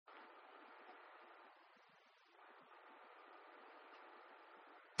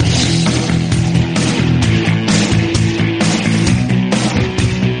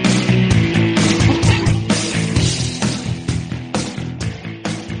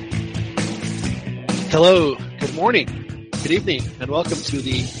Hello, good morning, good evening, and welcome to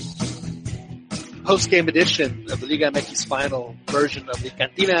the post-game edition of the Liga MX final version of the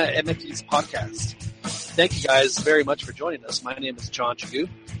Cantina MX podcast. Thank you guys very much for joining us. My name is John Chagoo.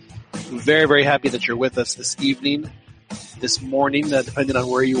 I'm very, very happy that you're with us this evening, this morning, depending on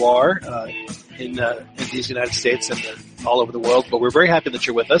where you are in these United States and all over the world. But we're very happy that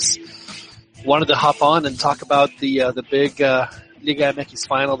you're with us. Wanted to hop on and talk about the big Liga MX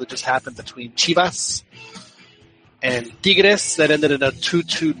final that just happened between Chivas and Tigres that ended in a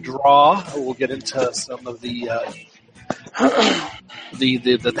 2-2 draw. We'll get into some of the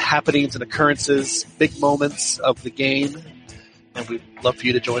happenings and occurrences, big moments of the game, and we'd love for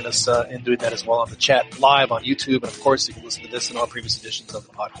you to join us in doing that as well on the chat live on YouTube, and of course you can listen to this and all previous editions of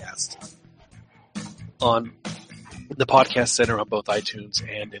the podcast on the podcast center on both iTunes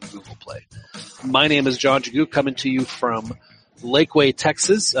and in Google Play. My name is John Chagoo, coming to you from Lakeway,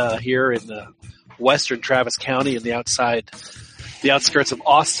 Texas, here in the western Travis County in the outskirts of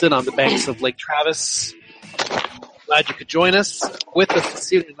Austin on the banks of Lake Travis. Glad you could join us with us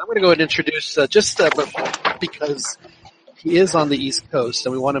this evening. I'm going to go ahead and introduce because he is on the East Coast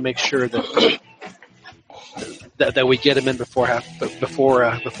and we want to make sure that we get him in before he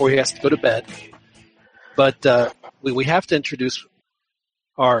has to go to bed. But we have to introduce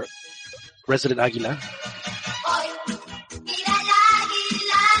our resident Aguila.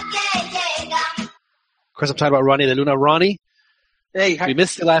 Of course, I'm talking about Ronnie De Luna. Ronnie, hey, we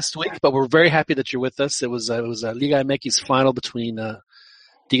missed you last week, but we're very happy that you're with us. It was a Liga MX final between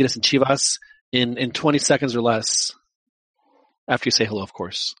Tigres and Chivas in 20 seconds or less. After you say hello, of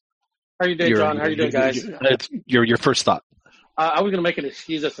course. How are you doing, John? How are you doing, guys? Your first thought. I was going to make an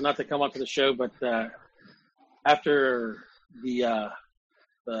excuse as to not to come onto the show, but after the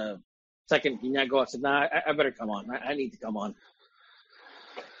second Gignac, I said, nah, I better come on. I need to come on.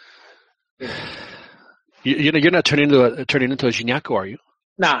 You're not turning into a Gignac, are you?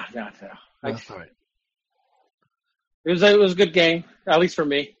 Nah. All right. It was a good game, at least for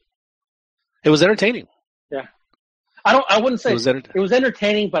me. It was entertaining. Yeah. I wouldn't say it was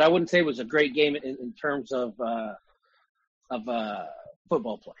entertaining, but I wouldn't say it was a great game in terms of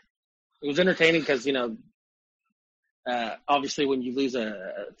football play. It was entertaining because, obviously when you lose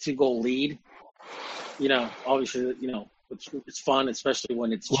a 2-goal lead, obviously, it's fun, especially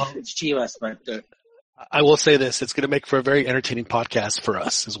when it's Chivas, but I will say this, it's going to make for a very entertaining podcast for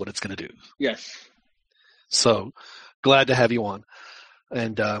us, is what it's going to do. Yes. So, glad to have you on.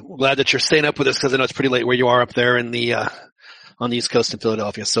 And glad that you're staying up with us because I know it's pretty late where you are up there in the on the East Coast in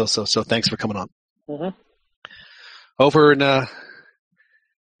Philadelphia. So thanks for coming on. Mm-hmm. Over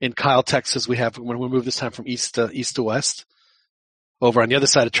in Kyle, Texas, when we move this time from east to west. Over on the other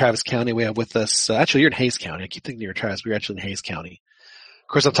side of Travis County, we have with us, actually you're in Hays County. I keep thinking you're in Travis, but you're actually in Hays County. Of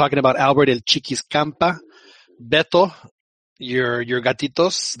course, I'm talking about Albert El Chiquis Campa, Beto, your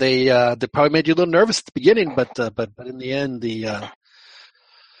gatitos. They probably made you a little nervous at the beginning, but in the end,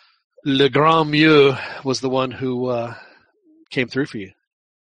 Le Grand Mieux was the one who came through for you.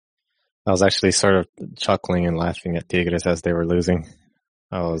 I was actually sort of chuckling and laughing at Tigres as they were losing.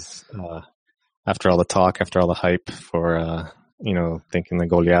 I was, after all the talk, after all the hype for, thinking the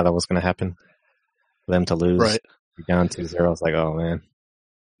goleada was going to happen, for them to lose, right, down 2-0, I was like, oh man,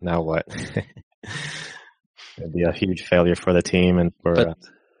 now what? It'd be a huge failure for the team and for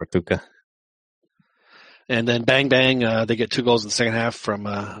Tuca. And then bang, they get 2 goals in the second half from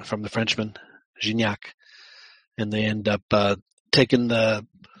the Frenchman, Gignac. And they end up taking the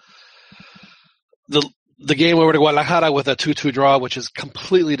game over to Guadalajara with a 2-2 draw, which is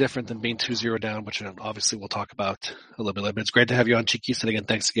completely different than being 2-0 down, which obviously we'll talk about a little bit later. But it's great to have you on, Chiquis. And again,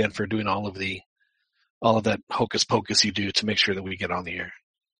 thanks again for doing all of that hocus pocus you do to make sure that we get on the air.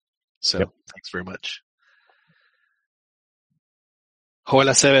 So Thanks very much. Joel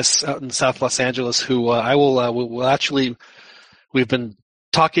Aceves out in South Los Angeles, who we've been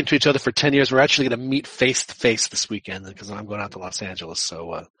talking to each other for 10 years. We're actually going to meet face to face this weekend because I'm going out to Los Angeles.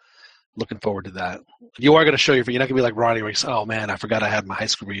 So, looking forward to that. You are going to show you're not going to be like Ronnie, where you say, oh man, I forgot I had my high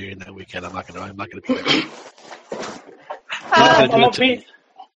school reunion that weekend. I'm not going to be there.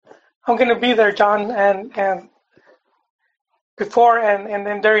 I'm going to be there, John, and before and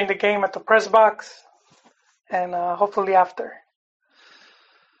then during the game at the press box, and hopefully after.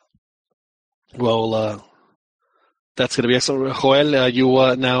 Well, that's going to be excellent. Joel,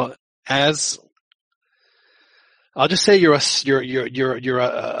 you now as I'll just say you're a Chivas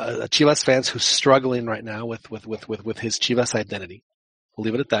fan who's struggling right now with his Chivas identity. We'll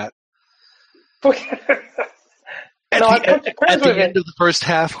leave it at that. At the end of the first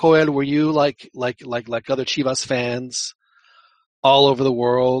half, Joel, were you like other Chivas fans all over the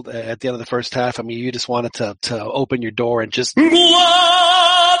world at the end of the first half. I mean, you just wanted to open your door and just belt it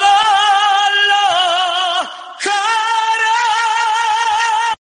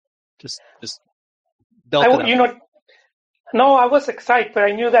up. No, I was excited, but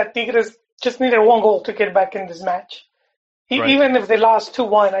I knew that Tigres just needed one goal to get back in this match. Right. Even if they lost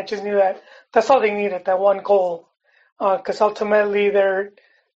 2-1, I just knew that that's all they needed, that one goal. Because ultimately they're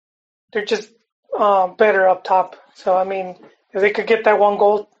just better up top. So, I mean, if they could get that one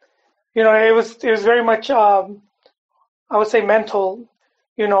goal, it was very much, I would say, mental,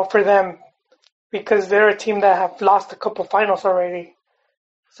 for them, because they're a team that have lost a couple finals already.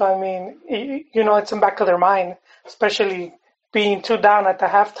 So, I mean, it's in the back of their mind, especially being 2 down at the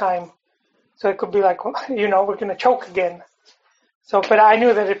halftime. So it could be like, we're going to choke again. So, but I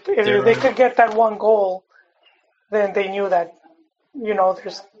knew that if they could get that one goal, then they knew that, we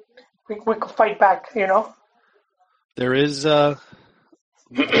could fight back, There is, there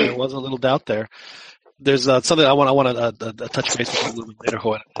was a little doubt there. There's something I want to touch base with you a little bit later,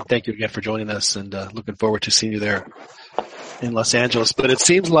 Joel. Thank you again for joining us, and looking forward to seeing you there in Los Angeles. But it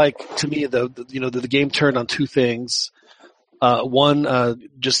seems like to me the game turned on 2 things. One,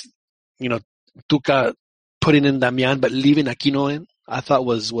 Tuca putting in Damian but leaving Aquino in, I thought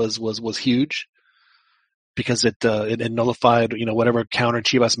was huge, because it nullified whatever counter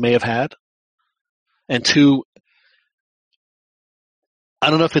Chivas may have had. And 2, I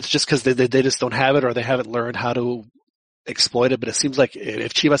don't know if it's just because they just don't have it, or they haven't learned how to exploit it, but it seems like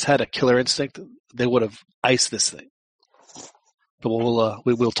if Chivas had a killer instinct, they would have iced this thing. But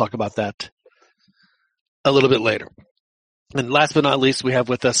we'll talk about that a little bit later. And last but not least, we have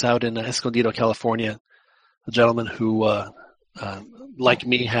with us out in Escondido, California, a gentleman who, like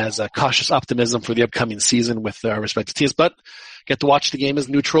me, has a cautious optimism for the upcoming season with our respective teams, but get to watch the game as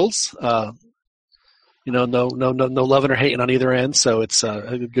neutrals. No loving or hating on either end, so it's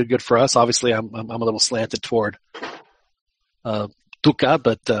good for us. Obviously, I'm a little slanted toward Tuca,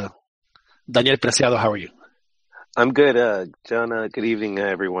 but Daniel Preciado, how are you? I'm good, John. Good evening,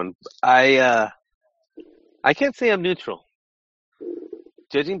 everyone. I can't say I'm neutral.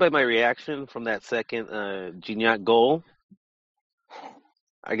 Judging by my reaction from that second Gignac goal,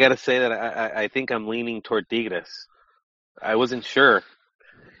 I got to say that I think I'm leaning toward Tigres. I wasn't sure,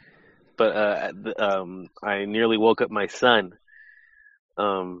 but I nearly woke up my son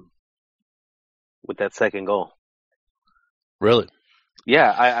with that second goal. Really?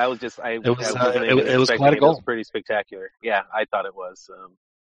 Yeah, I was just it was quite a goal. It was pretty spectacular. Yeah, I thought it was.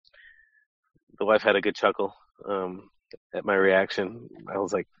 The wife had a good chuckle at my reaction. I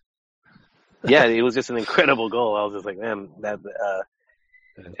was like, yeah, it was just an incredible goal. I was just like, man,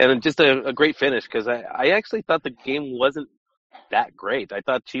 and just a great finish, because I actually thought the game wasn't that great. I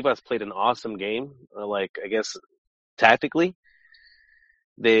thought Chivas played an awesome game. I guess tactically,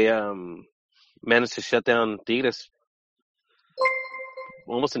 they managed to shut down Tigres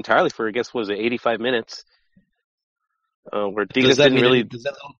almost entirely for, I guess, 85 minutes. Where Tigres didn't really. Does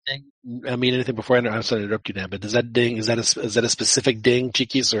that little ding mean anything? Before I'm sorry to interrupt you, Dan, but does that ding, is that a specific ding,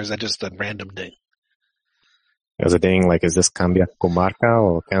 Chiquis, or is that just a random ding? It was a ding. Like, is this cambia comarca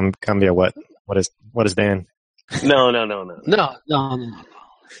or cambia what? What is Dan? No. No. No,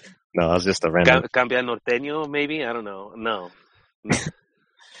 it was just a random. Cambia norteño, maybe? I don't know. No.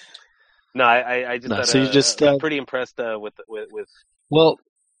 No, I just thought, so you just pretty impressed with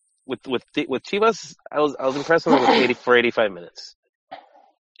Chivas. I was impressed with it for 85 minutes.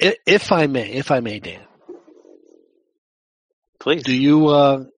 If I may, Dan, please. Do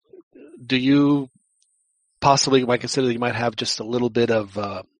you possibly might consider that you might have just a little bit of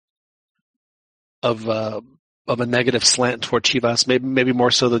a negative slant toward Chivas, maybe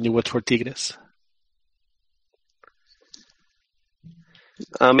more so than you would toward Tigres?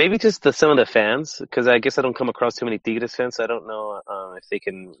 Maybe just some of the fans, because I guess I don't come across too many Tigres fans. So I don't know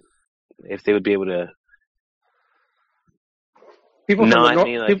if they would be able to. People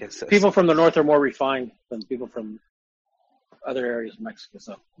from the north are more refined than people from other areas of Mexico.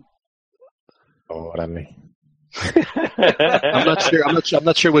 So. Oh, órale. I'm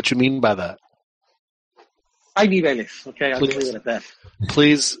not sure what you mean by that. Hay niveles. Okay, I'll leave it at that.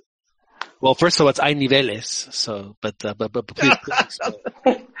 Please. Well, first of all, it's hay niveles. So, but please.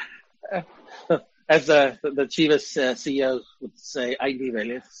 As the Chivas CEO would say, hay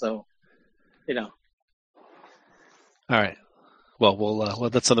niveles. So, All right. Well,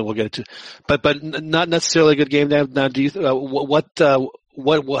 that's something we'll get into, but not necessarily a good game. Now, do you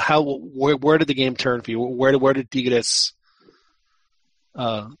where did the game turn for you? Where did Tigres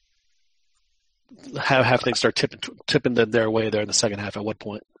have things start tipping their way there in the second half? At what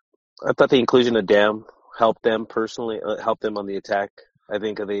point? I thought the inclusion of Dam helped them personally, helped them on the attack. I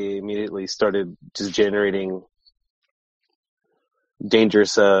think they immediately started just generating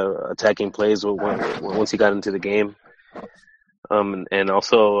dangerous attacking plays once he got into the game. And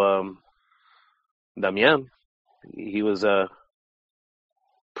also Damian, he was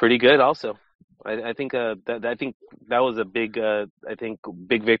pretty good also. I think that was a big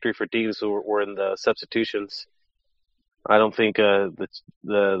big victory for Tigres who were in the substitutions. I don't think the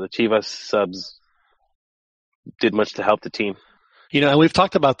Chivas subs did much to help the team. And we've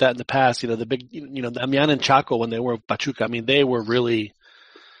talked about that in the past. The big, Damian and Chaco, when they were Pachuca, I mean, they were really,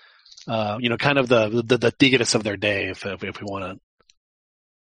 kind of the Tigres of their day, if we want to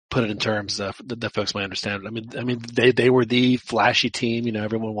put it in terms that folks might understand. I mean, they were the flashy team.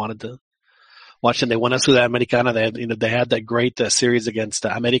 Everyone wanted to watch them. They won us Ciudad Americana. They had that great series against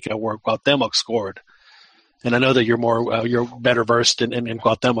America where Cuauhtemoc scored. And I know that you're better versed in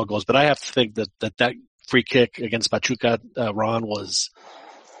Cuauhtemoc goals, but I have to think that free kick against Pachuca, Ron,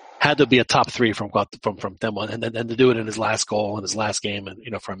 had to be a top 3 from Cuauhtemoc, and to do it in his last goal in his last game, and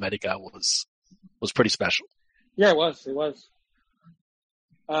for America was pretty special. Yeah, it was.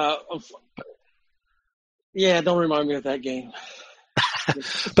 Yeah, don't remind me of that game.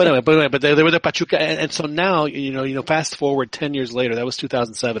 But anyway, they were the Pachuca, and so now fast forward 10 years later. That was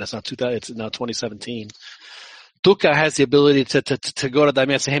 2007. It's now 2017. Tuca has the ability to go to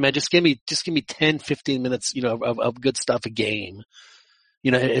Damian and say, hey man, just give me 10, 15 minutes, of good stuff a game.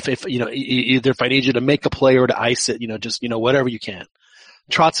 If either if I need you to make a play or to ice it, just, whatever you can.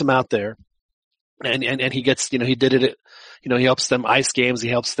 Trots him out there. And he gets, he did it, he helps them ice games. He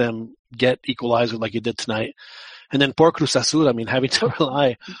helps them get equalizer like he did tonight. And then poor Cruz Azul, I mean, having to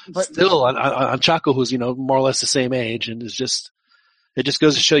rely still on Chaco, who's, more or less the same age, and is just, it just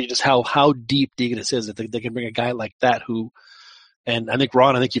goes to show you just how deep Tigres is, that they can bring a guy like that who, and I think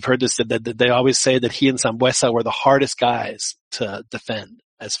Ron, you've heard this, that they always say that he and Sambuesa were the hardest guys to defend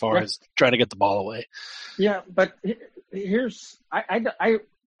as far as trying to get the ball away. Yeah, but here's, I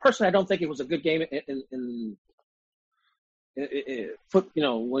personally, I don't think it was a good game in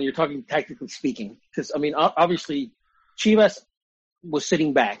when you're talking tactically speaking, because I mean, obviously Chivas was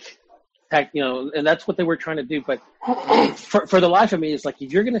sitting back, and that's what they were trying to do. But for the life of me, it's like,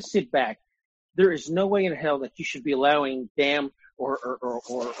 if you're going to sit back, there is no way in hell that you should be allowing Dam or La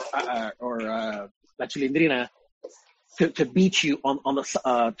Chilindrina to beat you on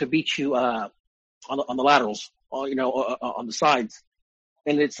the laterals, on the sides.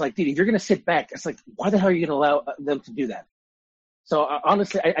 And it's like, dude, if you're going to sit back, it's like, why the hell are you going to allow them to do that? So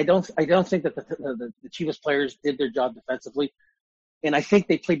honestly, I don't think that the Chivas players did their job defensively, and I think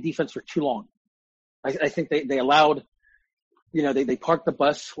they played defense for too long. I think they allowed, they parked the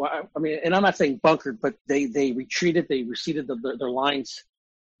bus. I mean, and I'm not saying bunkered, but they retreated, they receded their lines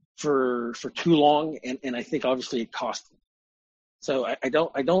for too long, and I think obviously it cost them. So I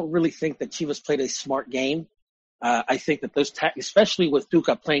don't really think that Chivas played a smart game. I think that those especially with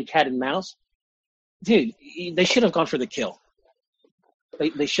Tuca playing cat and mouse, dude, they should have gone for the kill.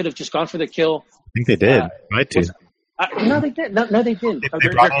 They should have just gone for the kill. I think they did. No, they didn't. No, they didn't. They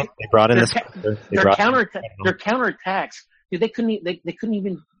brought in their counterattacks. Dude, they couldn't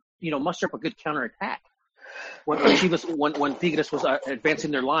even muster up a good counterattack when Tigres was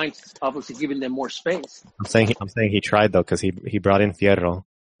advancing their lines, obviously giving them more space. I'm saying he tried though, because he brought in Fierro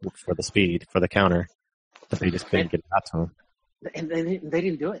for the speed, for the counter, but they just couldn't get it out to him. And they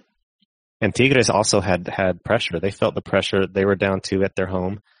didn't do it. And Tigres also had pressure. They felt the pressure. They were down 2 at their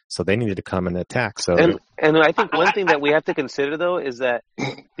home, so they needed to come and attack. So, and I think one thing that we have to consider though is that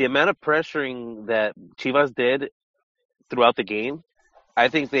the amount of pressuring that Chivas did throughout the game, I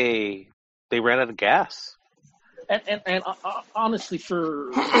think they ran out of gas. And honestly,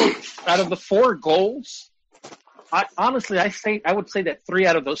 out of the 4 goals, I would say that 3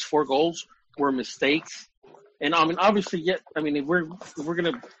 out of those 4 goals were mistakes. And I mean, obviously, if we're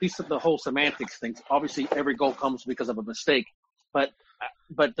going to do the whole semantics thing, obviously every goal comes because of a mistake. But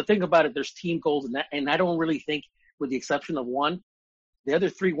the thing about it, there's team goals, and I don't really think, with the exception of 1, the other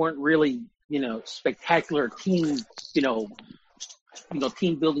 3 weren't really, spectacular team,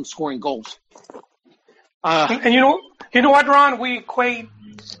 team building scoring goals. And you know what, Ron? We equate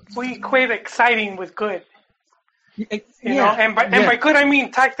exciting with good. By good I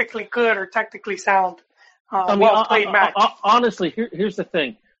mean tactically good or tactically sound. Well played match. Honestly, here's the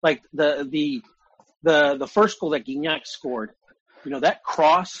thing. Like the first goal that Gignac scored, that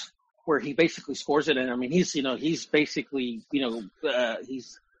cross where he basically scores it, and I mean he's basically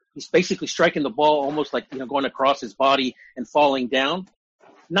he's basically striking the ball almost like going across his body and falling down.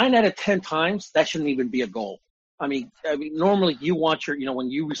 9 out of 10 times that shouldn't even be a goal. I mean normally you want your when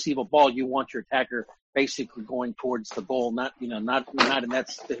you receive a ball, you want your attacker basically going towards the goal, not in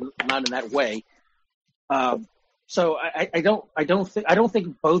that way. So I don't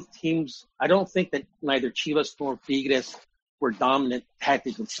think both teams. I don't think that neither Chivas nor Tigres were dominant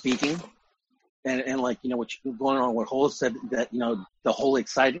tactically speaking. And like, what going on, what Hole said, that, the whole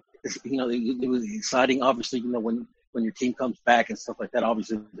exciting, it was exciting, obviously, when your team comes back and stuff like that,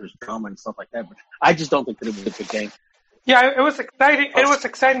 obviously there's drama and stuff like that, but I just don't think that it was a good game. Yeah, it was exciting. It was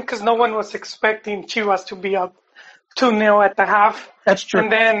exciting because no one was expecting Chivas to be up 2-0 at the half. That's true.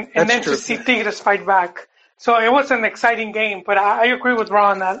 And then to see Tigres fight back. So it was an exciting game, but I agree with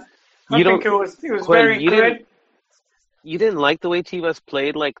Ron that I think it was very good. You didn't like the way Chivas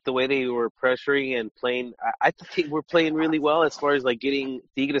played, like the way they were pressuring and playing. I think we're playing really well as far as like getting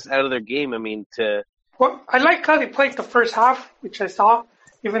Tigres out of their game. I mean, Well, I like how they played the first half, which I saw,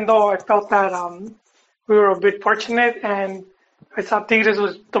 even though I felt that we were a bit fortunate, and I thought Tigres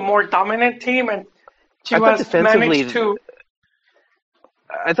was the more dominant team, and Chivas managed to.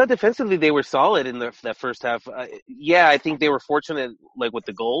 I thought defensively they were solid in that first half. Yeah, I think they were fortunate, like with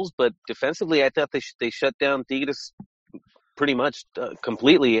the goals, but defensively, I thought they shut down Tigres pretty much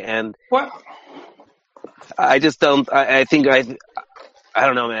completely. And I just don't. I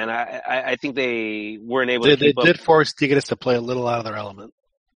don't know, man. I think they weren't able to keep up. They did force Tigres to play a little out of their element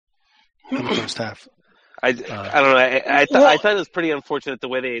in the first half. I don't know. I thought it was pretty unfortunate the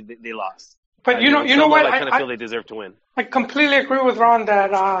way they lost. But you know what? I kind of feel they deserve to win. I completely agree with Ron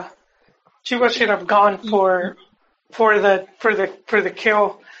that Chivas should have gone for the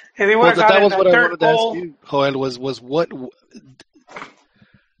kill. And they would have gotten that third goal. Ask you, Joel, was what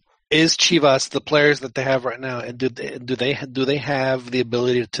is Chivas, the players that they have right now, and do they have the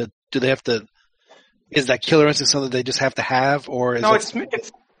ability to? Do they have to? Is that killer instinct something they just have to have, or is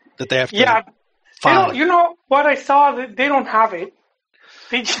it's that they have to? Yeah, you know what I saw, that they don't have it.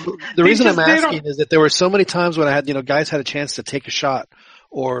 The reason I'm asking is that there were so many times when I had, guys had a chance to take a shot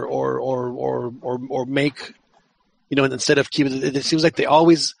or make, instead of keeping it seems like they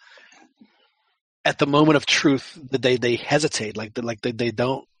always, at the moment of truth, that they hesitate,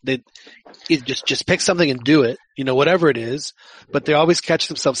 they just pick something and do it, whatever it is, but they always catch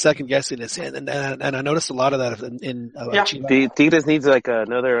themselves second guessing this, and I noticed a lot of that in Tigres needs like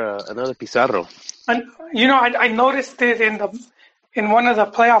another Pizarro. And I noticed it in one of the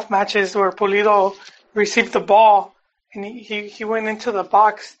playoff matches where Pulido received the ball and he went into the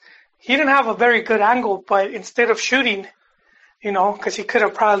box. He didn't have a very good angle, but instead of shooting, because he could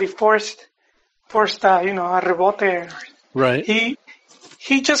have probably forced a rebote. Right.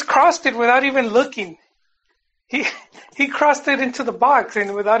 He just crossed it without even looking. He crossed it into the box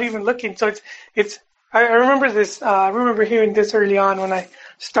and without even looking. So it's I remember this. I remember hearing this early on when I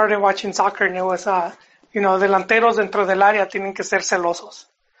started watching soccer, and it was delanteros dentro del área tienen que ser celosos.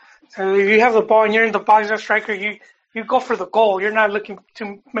 So if you have the ball and you're in the box, you're a striker, you go for the goal. You're not looking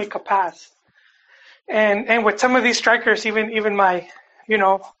to make a pass. And with some of these strikers, even my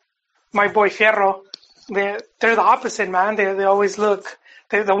boy Fierro, they're the opposite, man. They always look.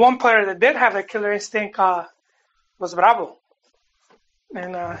 The one player that did have that killer instinct was Bravo.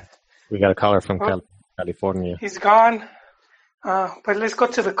 And we got a caller from California. He's gone. But let's go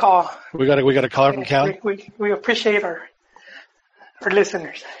to the call. We got a caller from Cali. We appreciate our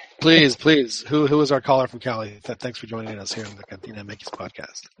listeners. Please. Who is our caller from Cali? Thanks for joining us here on the Cantina MX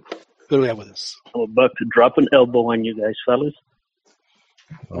podcast. Who do we have with us? I'm about to drop an elbow on you guys, fellas.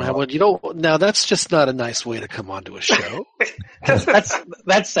 Well, now that's just not a nice way to come onto a show.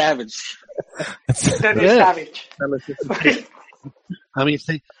 that's savage. That is savage. I mean, you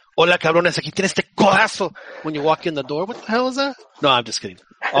say, "Hola, cabrones, aquí tienes este codazo" when you walk in the door. What the hell is that? No, I'm just kidding.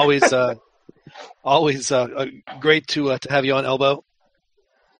 Always great to have you on, Elbow.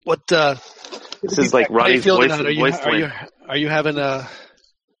 What? This is like Ronnie's voice. Are you having a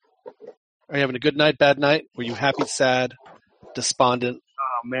good night, bad night? Were you happy, sad, despondent?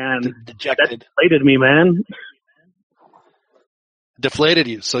 Oh man, dejected. That deflated me, man. Deflated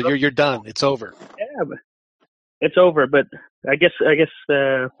you, so you're done. It's over. Yeah, but it's over. But I guess at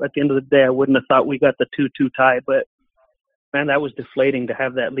the end of the day, I wouldn't have thought we got the 2-2 tie. But man, that was deflating to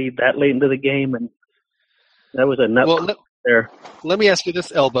have that lead that late into the game, and that was a nut there. Let me ask you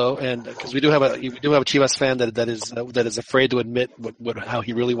this, Elbow, and because we do have a Chivas fan that is afraid to admit how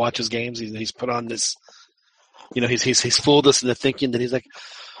he really watches games. He's put on this. He's fooled us into thinking that he's like,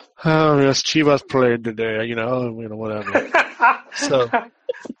 oh, yes, Chivas played today, whatever. So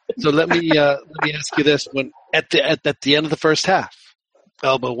let me ask you this: when at the end of the first half,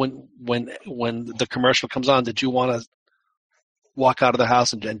 Elbow, when the commercial comes on, did you want to walk out of the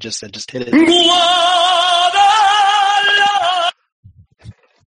house and just hit it?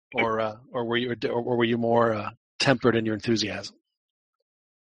 or were you more tempered in your enthusiasm?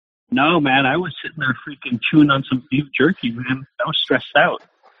 No, man, I was sitting there freaking chewing on some beef jerky, man. I was stressed out.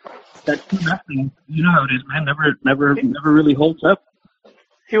 That 2-0, you know how it is, man. Never really holds up.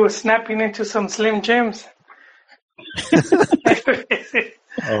 He was snapping into some Slim Jims.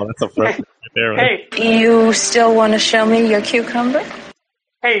 Oh, that's a first right there, right? Hey, you still want to show me your cucumber?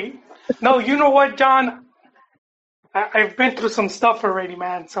 Hey, no, you know what, John? I've been through some stuff already,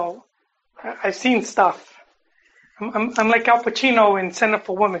 man. So I've seen stuff. I'm like Al Pacino in Center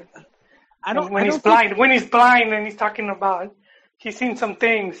for Women. When he's blind and he's talking about he's seen some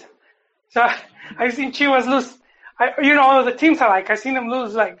things. So I've seen Chivas lose. The teams I like. I've seen them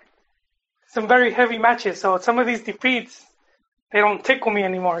lose like some very heavy matches. So some of these defeats, they don't tickle me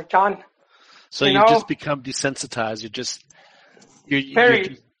anymore, John. So you just become desensitized.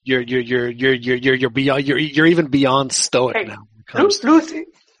 You're even beyond stoic now. Losing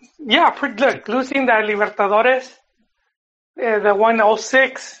that Libertadores, the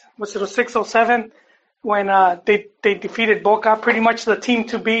 106, was it 06-07, when they defeated Boca, pretty much the team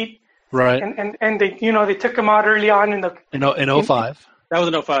to beat. Right. And they took him out early on in 05. That was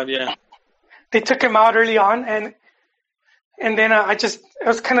in 05, yeah. They took him out early on, and then I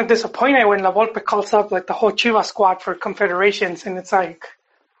was kind of disappointed when La Volpe calls up like the whole Chivas squad for confederations, and it's like,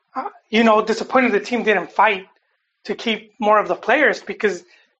 disappointed the team didn't fight to keep more of the players, because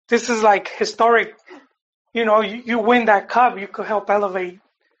this is like historic. You win that cup, you could help elevate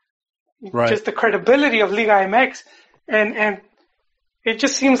just the credibility of Liga MX, and it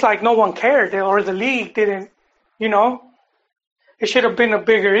just seems like no one cared, or the league didn't. It should have been a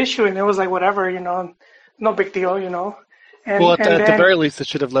bigger issue, and it was like whatever, no big deal, And, at the very least, they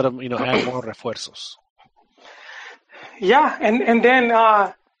should have let them, add more refuerzos. Yeah, and then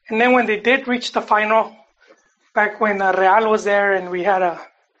when they did reach the final, back when Real was there, and we had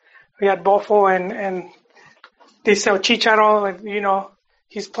Bofo and they said Chicharo,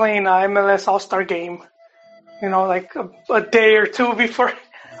 he's playing a MLS All-Star game, like a day or two before.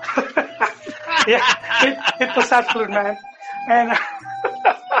 Yeah, it was absolute, man. And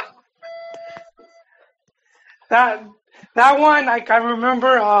that one, I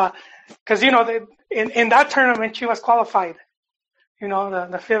remember, because in that tournament she was qualified. The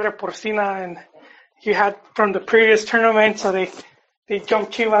Fiebre Porcina, and you had from the previous tournament, so they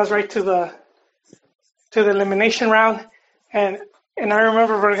jumped Chivas right to the elimination round, and I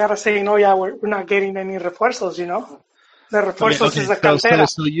remember Vergara saying, "Oh yeah, we're not getting any refuerzos." The refuerzos is a cantera.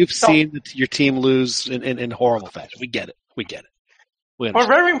 So you've seen your team lose in horrible fashion. We get it. Or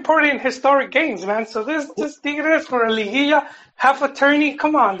very important historic games, man. So this Tigres for a liguilla, half a tourney.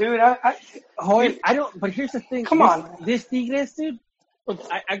 Come on, dude. I don't. But here's the thing. Come on, this Tigres, dude. Look,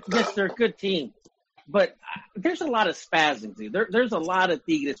 I guess they're a good team, but there's a lot of spazzing, dude. There's a lot of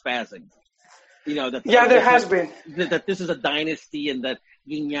Tigres spazzing. There has been that this is a dynasty, and that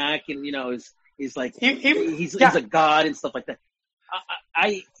Gignac and is like he's a god and stuff like that.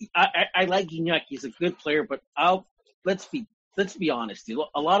 I like Gignac. He's a good player, but let's be honest, dude.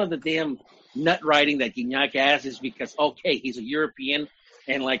 A lot of the damn nut writing that Gignac has is because he's a European,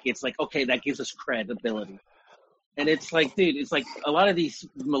 and it's like that gives us credibility. And it's like, dude, it's like a lot of these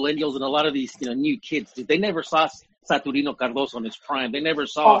millennials and a lot of these new kids, dude, they never saw Saturnino Cardoso in his prime. They never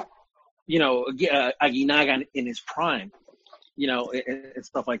saw Aguinaga in his prime, and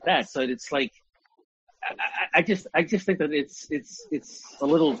stuff like that. So it's like, I just think that it's a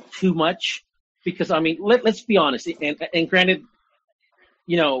little too much, because let's be honest, and granted,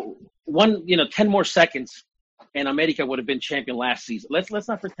 10 more seconds and America would have been champion last season. Let's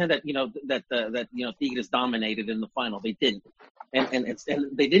not pretend that that Tigres dominated in the final. They didn't, and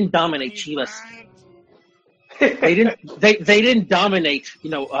they didn't dominate Chivas. They didn't dominate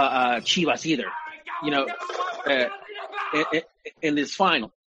Chivas either. In this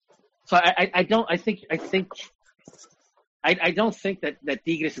final. So I don't think that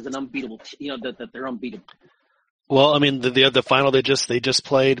Tigres is an unbeatable. That they're unbeatable. Well, the final they just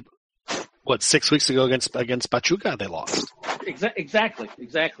played 6 weeks ago against Pachuca. They lost. Exactly.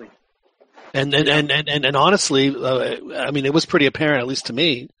 And honestly, it was pretty apparent, at least to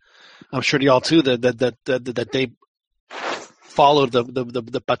me. I'm sure to y'all too, that they followed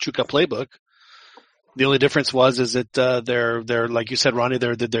the Pachuca playbook. The only difference was that their like you said, Ronnie,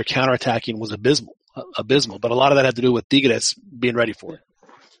 their counterattacking was abysmal. But a lot of that had to do with Tigres being ready for it.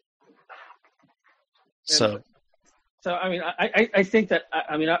 So I think that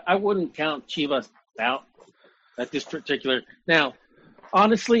I wouldn't count Chivas out at this particular. Now,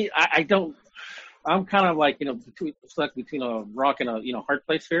 honestly, I don't. I'm kind of like stuck between a rock and a hard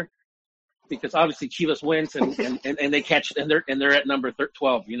place here. because obviously Chivas wins and they catch and they're at number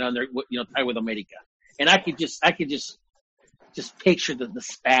 12, and they're tied with America, and I could just picture the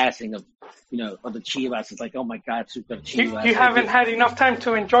spazzing of of the Chivas. It's like, oh my God, Super Chivas. You haven't had enough time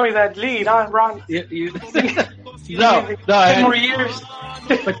to enjoy that lead, huh, Ron? No, 10 more years.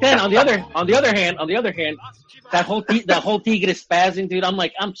 But then on the other hand, that whole Tigres spazzing, dude. I'm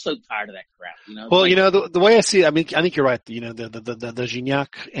like, I'm so tired of that crap. Well, the way I see it, I think you're right. The Gignac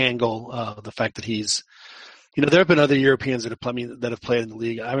angle, the fact that he's, there have been other Europeans that have played in the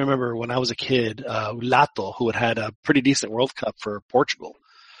league. I remember when I was a kid, Lato, who had a pretty decent World Cup for Portugal.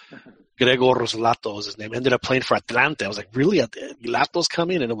 Gregor Lato was his name. Ended up playing for Atlante. I was like, really? Lato's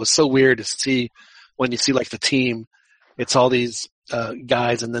coming? And it was so weird to see when you see like the team, it's all these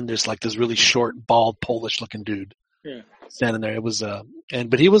guys, and then there's like this really short, bald, Polish-looking dude standing there. It was,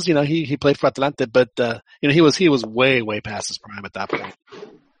 but he was, he played for Atlante, but he was way past his prime at that point.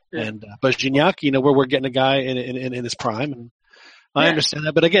 Yeah. And but Gignac, we're getting a guy in his prime, and I understand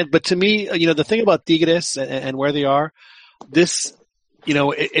that. But to me, the thing about Tigres and where they are, this.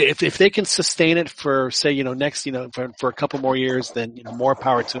 If they can sustain it for, say, next, for a couple more years, then, more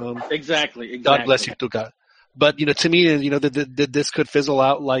power to them. Exactly. God bless you, Tuca. But, to me, this could fizzle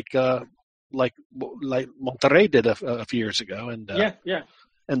out like Monterrey did a few years ago. And,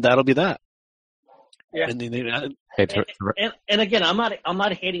 and that'll be that. Yeah. And again, I'm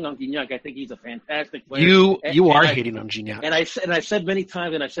not hating on Gignac. I think he's a fantastic player. You are hating on Gignac. And I said many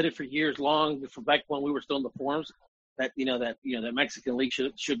times, and I said it for years long, from back when we were still in the forums, that that Mexican league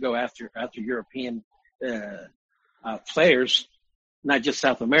should go after European players, not just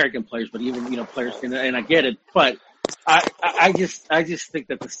South American players, but even players. And I get it, but I just think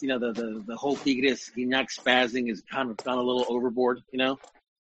that this the whole Tigres Gignac spazzing is kind of gone a little overboard.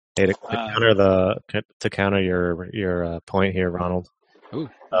 Hey, to counter your point here, Ronald.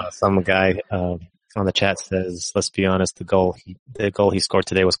 Some guy on the chat says, "Let's be honest, the goal he scored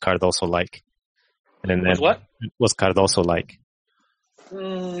today was Cardoso like." And then was Cardoso like?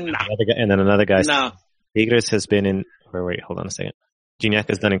 And then another guy said, Tigres has been in. Wait, hold on a second. Gignac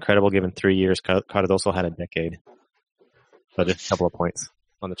has done incredible given 3 years. Cardoso had a decade. So just a couple of points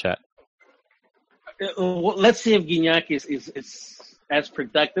on the chat. Well, let's see if Gignac is as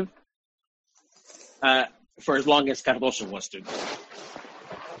productive for as long as Cardoso was to.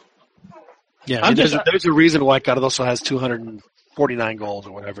 Yeah, there's a reason why Cardoso has 249 goals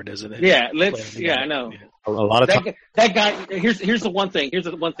or whatever it is. I know. A lot of that guy. Here's the one thing. Here's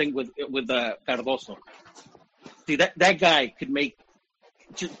the one thing with Cardoso. See, that guy could make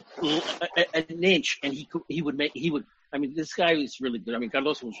just an inch, and he would. I mean, this guy is really good. I mean,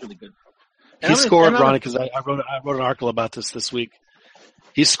 Cardoso was really good. He scored, Ronnie, because I wrote an article about this week.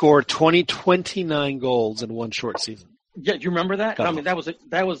 He scored 29 goals in one short season. Yeah, do you remember that? I mean, that was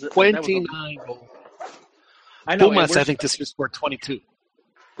 29 goals. I know. Pumas, I think this year scored 22.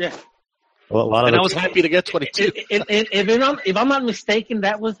 Yeah. Well, I was happy to get 22. If I'm not mistaken,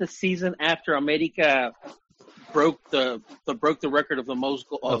 that was the season after America broke the record of the most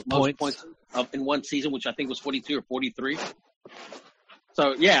points in one season, which I think was 42 or 43.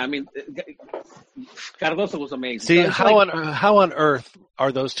 So yeah, I mean, Cardoso was amazing. See, how on earth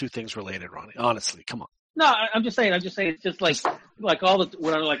are those two things related, Ronnie? Honestly, come on. No, I'm just saying. It's just like all the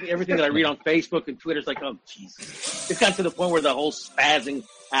everything that I read on Facebook and Twitter is like, oh Jesus, it's gotten to the point where the whole spazzing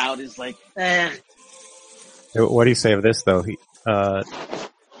out is like, eh. What do you say of this though?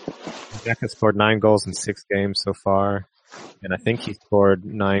 Jack has scored 9 goals in 6 games so far, and I think he scored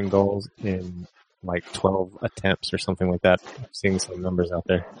 9 goals in like 12 attempts or something like that. I'm seeing some numbers out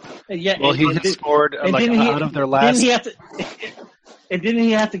there. Yeah, well, he has scored out of their last. Didn't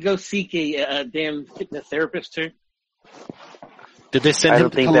he have to go seek a damn fitness therapist too? Did they send him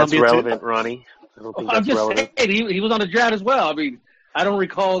to Colombia? I don't think that's relevant, Ronnie. I don't think that's relevant. Saying, he was on a drought as well. I mean, I don't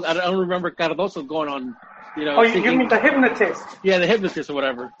remember Cardoso going on. You mean the hypnotist? Yeah, the hypnotist or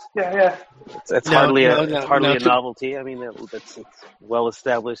whatever. Yeah. It's hardly a novelty. I mean, it's well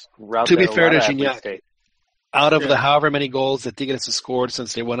established route. To be fair to Gignac, out of the however many goals that Tigres has scored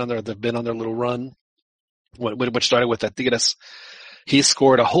since they've been on their little run, which started with that Tigres, he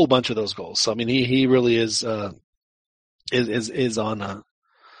scored a whole bunch of those goals. So I mean, he really is on a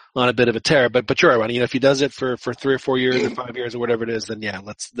bit of a tear. But you're right, Ronnie. If he does it for 3 or 4 years or 5 years or whatever it is,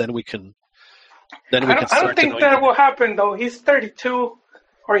 then we can. I don't think that will happen though. He's 32,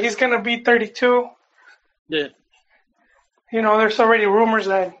 or he's gonna be 32. Yeah. There's already rumors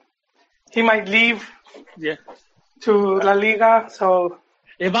that he might leave. Yeah. To La Liga. So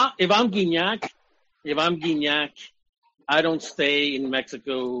if I'm Gignac, I don't stay in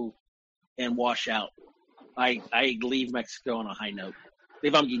Mexico and wash out. I leave Mexico on a high note.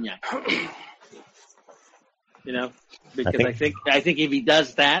 Ivan Gignac. Because I think if he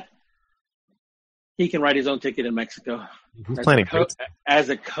does that, he can write his own ticket in Mexico. He's planning as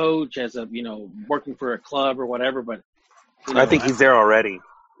a coach, working for a club or whatever. But I think he's there already.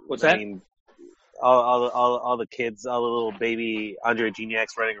 What's that? I mean, all the kids, all the little baby Andre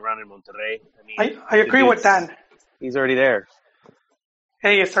Gignacs running around in Monterrey. I agree with Dan. He's already there.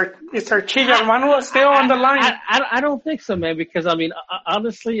 Hey, is our Chilla Hermano still on the line? I don't think so, man. Because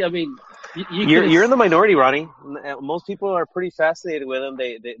honestly, you're in the minority, Ronnie. Most people are pretty fascinated with him.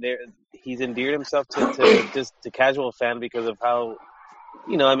 He's endeared himself to just to casual fan because of how,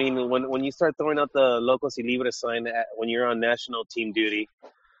 when you start throwing out the Locos y Libres sign when you're on national team duty,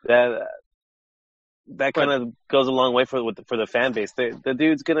 that kind of goes a long way for the fan base. The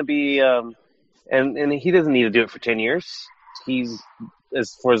dude's gonna be, and he doesn't need to do it for 10 years.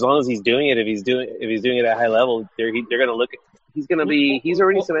 For as long as he's doing it, if he's doing it at a high level, they're gonna look at. He's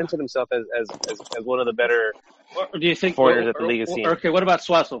already cemented himself as one of the better. Do you think foreigners that the league has seen? Okay, what about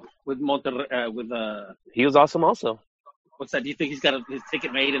Suazo with Monterrey? He was awesome also. What's that? Do you think he's got his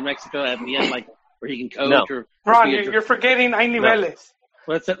ticket made in Mexico at the end, where he can coach? No. Or Ron, you're forgetting hay niveles.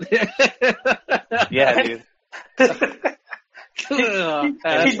 What's that? Yeah, dude. He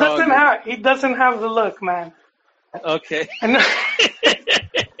doesn't have the look, man. Okay.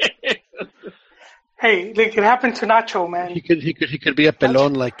 Hey, it happened to Nacho, man. He could be a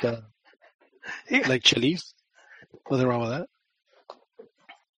pelon like Chelis. Nothing wrong with that.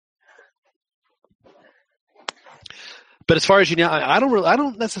 But as far as I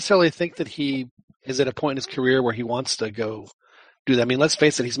don't necessarily think that he is at a point in his career where he wants to go do that. I mean, let's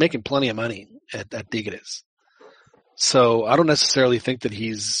face it, he's making plenty of money at Tigres. So I don't necessarily think that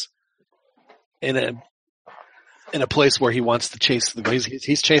he's in a place where he wants to chase the goal.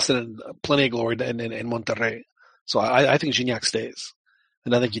 He's chasing plenty of glory in Monterrey. So I think Gignac stays.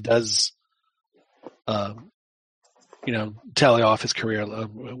 And I think he does, tally off his career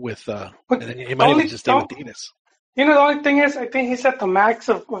with, he might even just stay with Tigres. The only thing is, I think he's at the max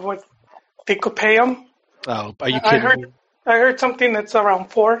of what they could pay him. Oh, are you kidding? I heard something that's around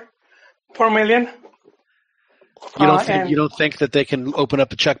 $4 million. You don't think that they can open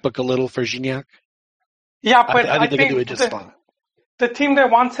up a checkbook a little for Gignac? Yeah, but I think they can do it just fine. The team that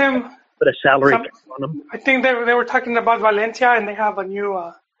wants him, put a salary on him. I think they were talking about Valencia, and they have a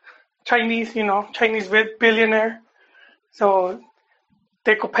new Chinese billionaire, so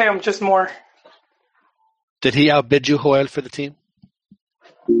they could pay him just more. Did he outbid you, Joel, for the team?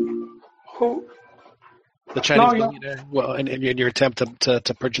 Who? The Chinese billionaire? Well, in your attempt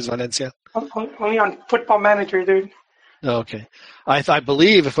to purchase Valencia? Only on Football Manager, dude. Oh, okay. I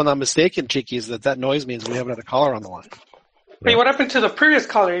believe, if I'm not mistaken, Chiquis, that noise means we have another caller on the line. Hey, what happened to the previous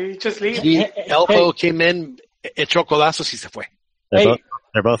caller? He just leave? Elpo came in, echó codazos y se fue.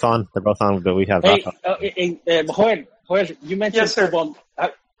 They're both on, but we have Joel, you mentioned football.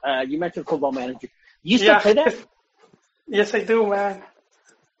 You mentioned Football Manager. You still play that? Yes, I do, man.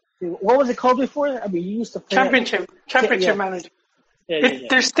 What was it called before? I mean, you used to play Championship Manager. Yeah.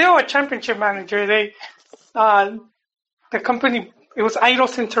 There's still a Championship Manager. They, the company, it was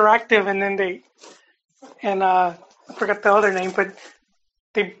Eidos Interactive, and then I forgot the other name, but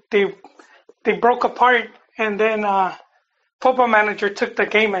they broke apart, and then Football Manager took the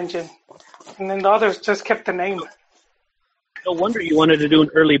game engine, and then the others just kept the name. No wonder you wanted to do an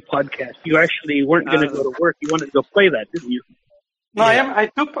early podcast. You actually weren't going to go to work. You wanted to go play that, didn't you? No, yeah.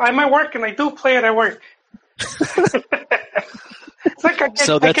 I'm at work, and I do play it at work. It's like I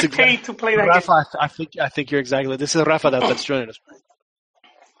get paid to play that Rafa, game. I think you're exactly. This is Rafa that's joining us.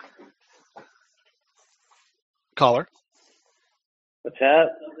 Caller. What's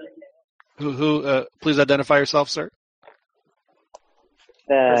that? Who? Please identify yourself, sir.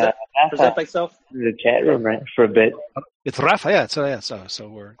 Present myself. The chat room, right, for a bit. It's Rafa. Yeah. So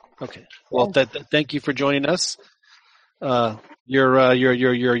we're okay. Well, thank you for joining us.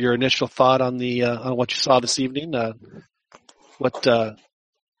 Your initial thought on on what you saw this evening. What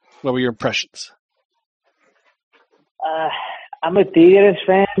were your impressions? I'm a Tigres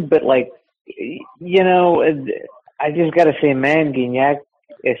fan, but I just gotta say, man, Gignac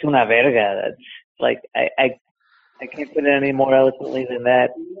es una verga. That's I can't put it any more eloquently than that.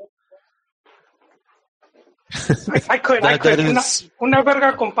 I could. Una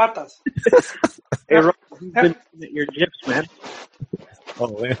verga con patas. Hey, Rob, you've been at your gyps, man.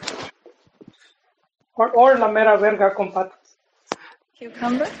 Oh, man. Or la mera verga con patas.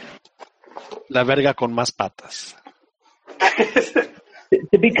 Cucumber? La verga con más patas.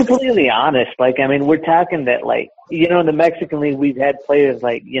 To be completely honest, we're talking that, in the Mexican League, we've had players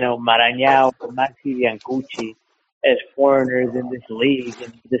like, Marañao, Maxi Biancucci, as foreigners in this league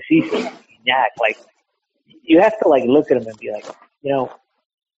and to see someone Gignac, like, you have to, like, look at him and be like, you know,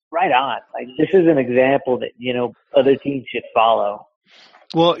 right on. Like, this is an example that, you know, other teams should follow.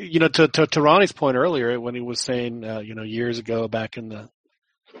 Well, you know, to Ronnie's point earlier, when he was saying, you know, years ago back in the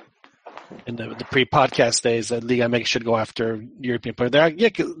pre-podcast days that Liga MX should go after European players.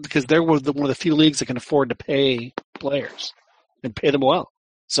 Because they're one of the few leagues that can afford to pay players and pay them well.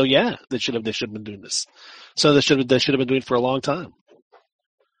 So yeah, they should have been doing this. So they should have been doing it for a long time.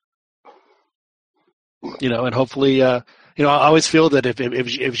 You know, and hopefully, you know, I always feel that if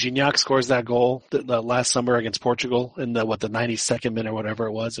Gignac scores that goal the last summer against Portugal in the 92nd minute or whatever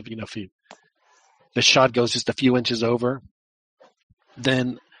it was, if the shot goes just a few inches over,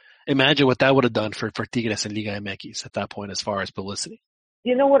 then imagine what that would have done for Tigres and Liga MX at that point as far as publicity.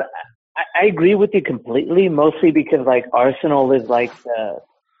 You know what? I agree with you completely, mostly because, like, Arsenal is like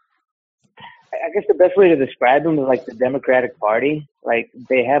I guess the best way to describe them is like the Democratic Party. Like,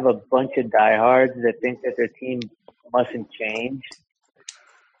 they have a bunch of diehards that think that their team mustn't change.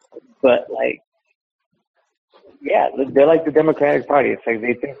 But, like, yeah, they're like the Democratic Party. It's like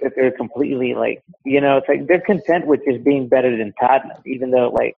they think that they're completely, like, you know, it's like they're content with just being better than Tottenham, even though,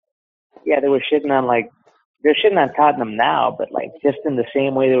 like, yeah, they were shitting on, like, they're shitting on Tottenham now, but, like, just in the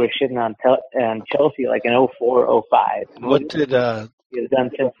same way they were shitting on Chelsea, like, in 04, 05. What did it's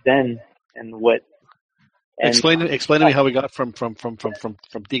done since then, and what? And, explain to me how we got from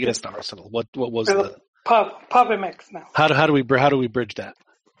Tigres to Arsenal. What was the Pop MX now? How do we bridge that?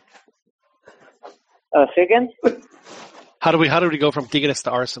 say again? How do we go from Tigres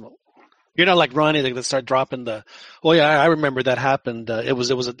to Arsenal? You're not like Ronnie that start dropping the. Oh yeah, I remember that happened. It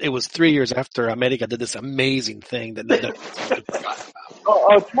was 3 years after America did this amazing thing that.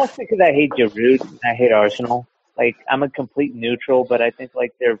 It's mostly because I hate Giroud and I hate Arsenal. Like, I'm a complete neutral, but I think,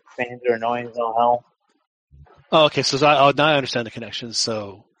 like, their fans are annoying as all hell. Oh, okay. So now I understand the connection.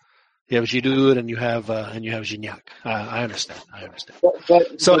 So you have Giroud and you have Gignac. I understand.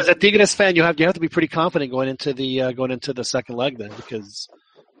 But so as a Tigres fan, you have to be pretty confident going into the second leg then, because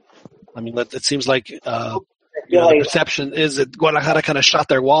I mean it seems like the perception is that Guadalajara kind of shot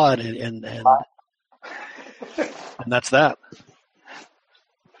their wad and that's that.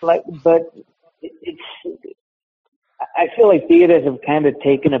 Like, but it's. I feel like Tigres have kind of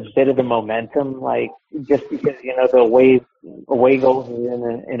taken a bit of the momentum, like, just because, you know, the away goals is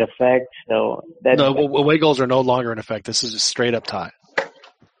in effect. So away goals are no longer in effect. This is a straight up tie.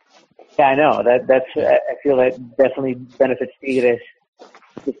 Yeah, I know that's. I feel that definitely benefits Tigres,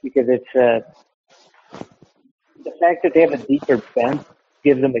 just because it's the fact that they have a deeper bench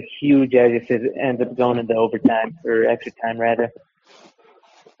gives them a huge edge if it ends up going into overtime or extra time rather.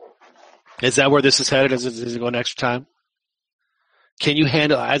 Is that where this is headed? Is it going extra time? Can you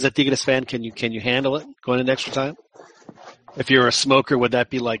handle, as a Tigres fan, can you handle it going into extra time? If you're a smoker, would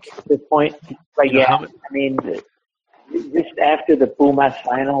that be like at this point? Like, yeah, I mean, just after the Pumas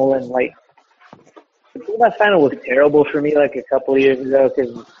final, and like the Pumas final was terrible for me like a couple of years ago,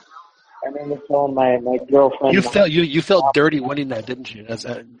 because I remember telling my girlfriend. You felt dirty winning that, didn't you?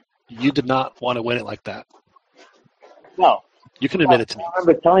 You did not want to win it like that. No. You can admit it to me. I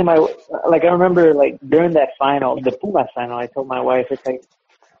remember telling during that final, the Pumas final, I told my wife, it's like,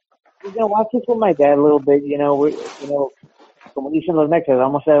 you know, watch this with my dad a little bit, you know, como dicen los Mexicans,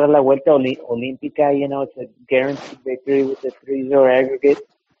 vamos a dar la vuelta olímpica, you know, it's a guaranteed victory with the 3-0 aggregate,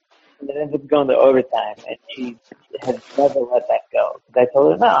 and it ends up going to overtime, and she has never let that go. I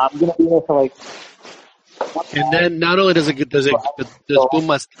told her, no, I'm going to be there for like. And then not only does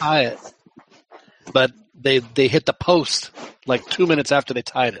Pumas tie it, but they hit the post like 2 minutes after they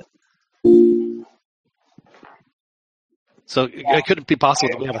tied it. So it couldn't be possible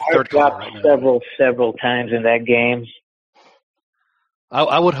that we have a third corner right now. Several times in that game.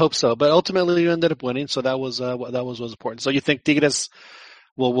 I would hope so, but ultimately you ended up winning, so that was important. So you think Tigres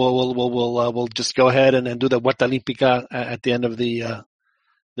will just go ahead and do the Vuelta Olímpica at the end of the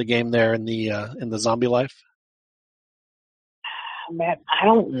game there in the zombie life? Man, I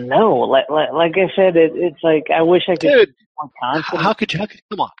don't know. Like I said, it's like I wish I could. Dude, more confident. How could you?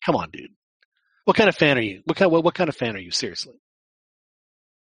 Come on, dude. What kind of fan are you? What kind of fan are you? Seriously.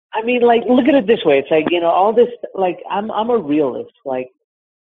 I mean, like, look at it this way. It's like, you know, all this. Like, I'm a realist. Like,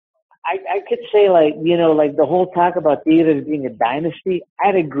 I could say, like, you know, like the whole talk about Tigres being a dynasty.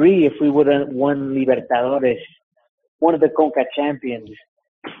 I'd agree if we would have won Libertadores, one of the Conca champions.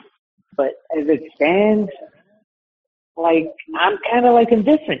 But as it stands, like, I'm kind of like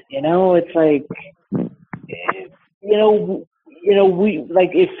indifferent, you know. It's like, you know, we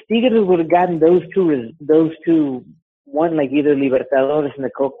like if Tigres would have gotten those two won like either Libertadores and the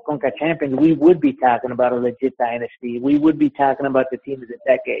Conca Champions, we would be talking about a legit dynasty. We would be talking about the team of the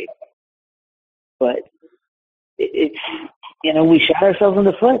decade. But it's we shot ourselves in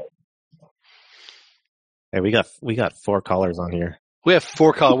the foot. Hey, we got 4 callers on here. We have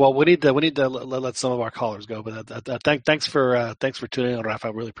 4 callers. Well, we need to let some of our callers go. But thanks for tuning in, Rafa.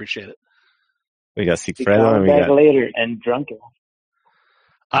 I really appreciate it. We got Sigfredo and we got later and Drunken.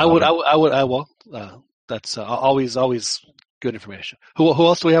 I will. That's always good information. Who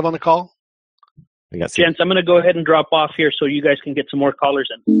else do we have on the call? We got Gents, I'm going to go ahead and drop off here so you guys can get some more callers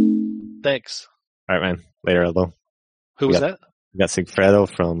in. Thanks. All right, man. Later, Aldo. Who was that? We got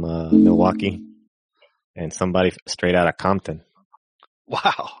Sigfredo from Milwaukee and somebody straight out of Compton.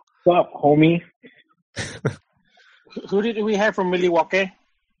 Wow. What's up, homie? Who did we have from Milwaukee?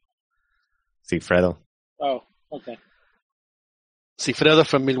 Sigfredo. Oh, okay. Sigfredo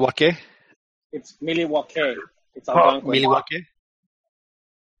from Milwaukee. It's Milwaukee. It's Milwaukee.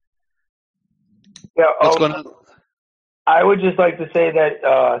 Yeah. What's going on? I would just like to say that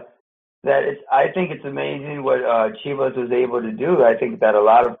I think it's amazing what Chivas was able to do. I think that a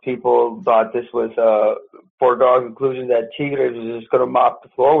lot of people thought this was a foregone conclusion that Tigres was just going to mop the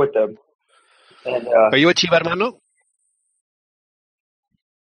floor with them. And are you a Chiva hermano?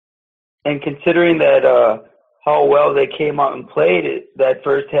 And considering that how well they came out and played it, that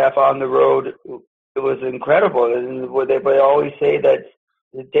first half on the road, it was incredible. And what they always say that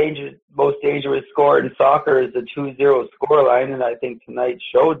the most dangerous score in soccer is the 2-0 scoreline, and I think tonight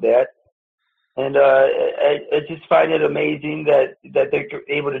showed that. And I just find it amazing that they're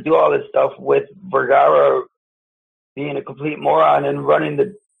able to do all this stuff with Vergara being a complete moron and running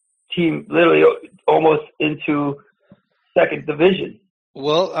the team literally almost into second division.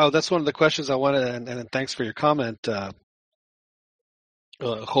 Well, that's one of the questions I wanted, and thanks for your comment, Joel,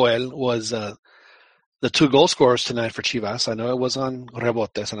 was the 2 goal scorers tonight for Chivas. I know it was on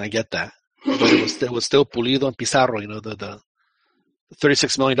rebotes, and I get that. But it was still Pulido and Pizarro, the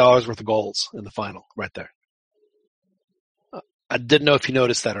 $36 million worth of goals in the final right there. I didn't know if you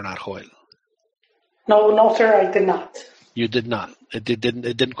noticed that or not, Joel. No, sir, I did not. You did not. It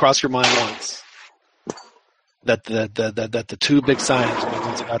didn't cross your mind once that the 2 big signings were the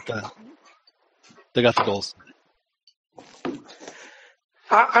ones that got the goals.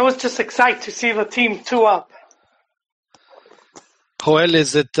 I was just excited to see the team 2 up. Joel,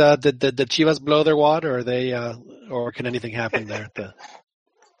 is it did the Chivas blow their wad, or or can anything happen there?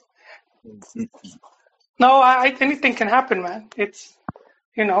 No, anything can happen, man. It's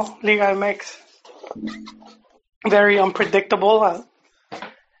Liga MX, very unpredictable.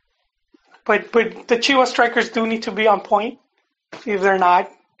 But the Chivas strikers do need to be on point. If they're not,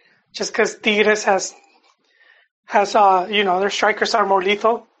 just because Tigres has their strikers are more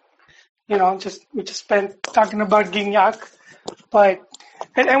lethal. We just spent talking about Gignac, but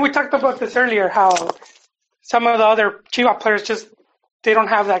and we talked about this earlier, how some of the other Chivas players they don't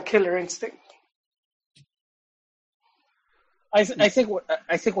have that killer instinct. I think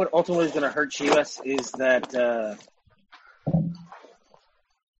what ultimately is going to hurt Chivas is that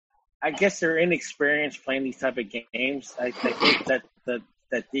I guess they're inexperienced playing these type of games. I think that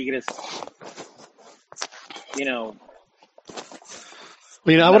Tigres,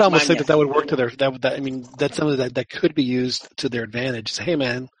 I would almost think that would work to their that's something that could be used to their advantage. Say, hey,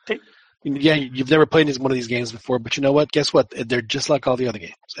 man, yeah, you've never played one of these games before, but you know what? Guess what? They're just like all the other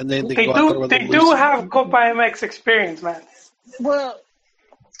games, and then they do have Copa MX experience, man. Well,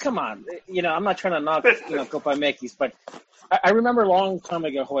 come on, I'm not trying to knock Copa MX, but I remember a long time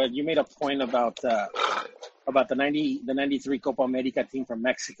ago, Joel, you made a point about the 93 Copa America team from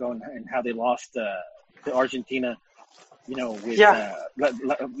Mexico and how they lost to Argentina. With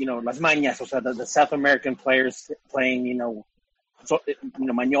las mañas, o sea, the South American players playing,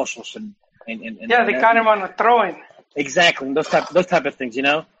 mañosos and they got him on a throw-in. Exactly, those type of things,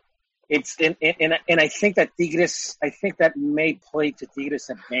 It's and I think that Tigres, that may play to Tigres'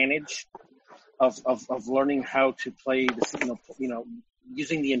 advantage of learning how to play this,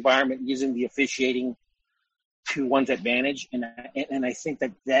 using the environment, using the officiating to one's advantage, and I think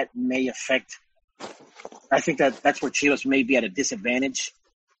that may affect. I think that's where Chivas may be at a disadvantage.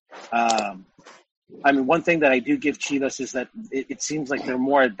 One thing that I do give Chivas is that it seems like they're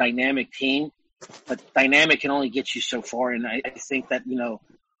more a dynamic team, but dynamic can only get you so far. And I think that, the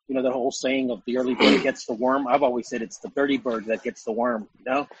whole saying of the early bird gets the worm. I've always said it's the dirty bird that gets the worm,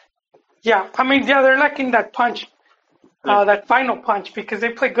 Yeah, they're lacking that punch, that final punch, because they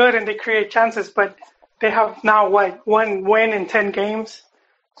play good and they create chances, but they have now, one win in 10 games.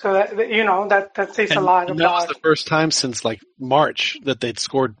 So that says a lot about. That was the first time since March that they'd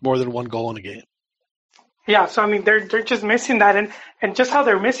scored more than 1 goal in a game. Yeah, so I mean, they're just missing that, and just how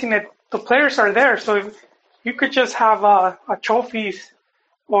they're missing it, the players are there. So if you could just have a trophies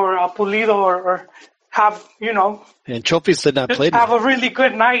or a Pulido or have And Chofis did not just play. have a really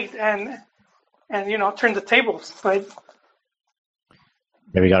good night and turn the tables. But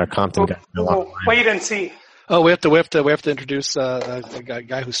Yeah, we got our Compton guy. we'll wait and see. Oh, we have to introduce a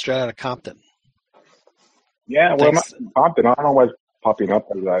guy who's straight out of Compton. Yeah, well, Thanks. not Compton. I don't know why it's popping up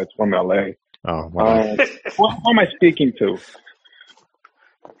as that. It's from LA. Oh, wow. Who am I speaking to?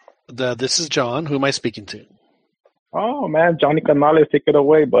 This is John. Who am I speaking to? Oh, man, Johnny Canales, take it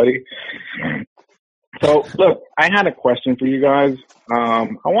away, buddy. So, look, I had a question for you guys. I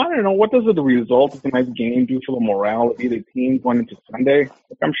wanted to know, what does the result of tonight's game do for the morale of either team going into Sunday?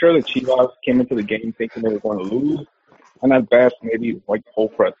 Like, I'm sure the Chivas came into the game thinking they were going to lose, and at best, maybe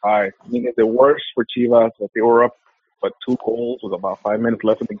hope for a tie. I mean, is it worse for Chivas if they were up but 2 goals with about 5 minutes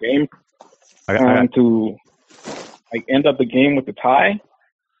left in the game, and to end up the game with a tie?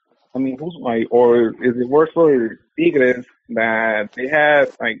 I mean, or is it worse for Tigres that they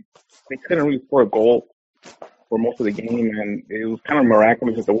they couldn't really score a goal for most of the game, and it was kind of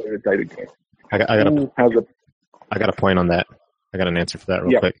miraculous that the way they tied the game? I got a point on that. I got an answer for that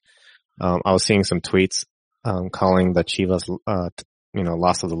real quick. I was seeing some tweets calling the Chivas,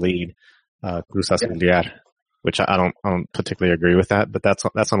 loss of the lead, Cruz Azul, which I don't particularly agree with that, but that's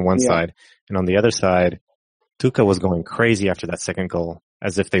on one side. And on the other side, Tuca was going crazy after that second goal,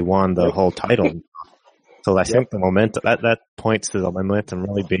 as if they won the whole title. So I think the momentum, that points to the momentum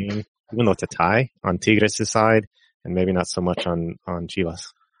really being, even though it's a tie, on Tigres' side, and maybe not so much on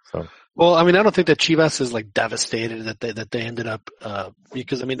Chivas. So. Well, I mean, I don't think that Chivas is devastated that they ended up,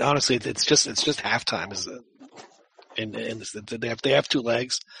 because I mean, honestly, it's just halftime. And they have 2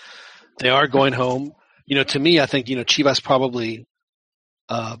 legs. They are going home. To me, I think, Chivas probably,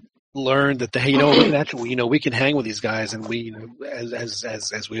 learned that we can hang with these guys, and we,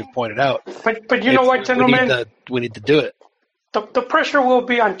 as we have pointed out. But you know what, gentlemen? We need to do it. The pressure will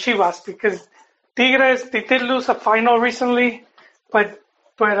be on Chivas because Tigres, they did lose a final recently, but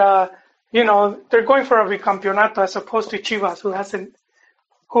they're going for a bicampeonato as opposed to Chivas, who hasn't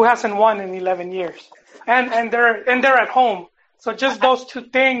won in 11 years, and they're at home. So just those 2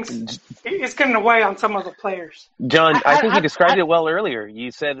 things, it's getting away on some of the players. John, I think you described it well earlier.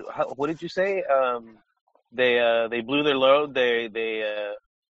 You said, what did you say? They blew their load. They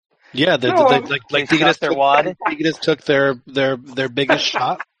Tigres their wad. Tigres took their biggest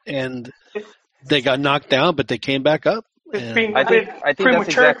shot, and they got knocked down, but they came back up. I think that's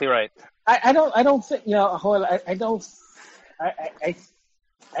exactly right. I don't think Joel, I don't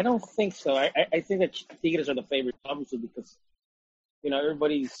think so. I think that Tigres are the favorites, obviously, because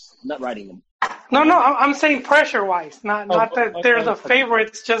everybody's not riding them. No, I'm saying pressure-wise, not that they're the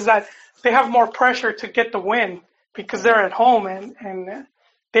favorites, just that they have more pressure to get the win because they're at home and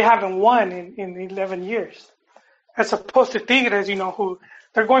they haven't won in 11 years, as opposed to Tigres, who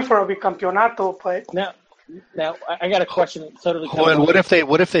they're going for a bicampeonato. But now I got a question. Totally.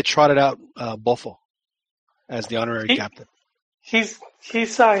 What if they trotted out Bofo as the honorary captain? They've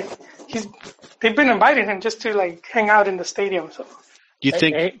been inviting him just to hang out in the stadium. So. Do you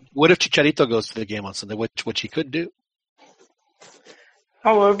think? What if Chicharito goes to the game on Sunday? Which he could do.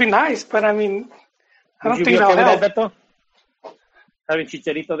 Oh, well, it would be nice, but I mean, I don't think that'll help. that, Beto? Having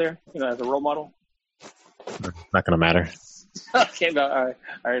Chicharito there, as a role model. Not going to matter. Okay, no, all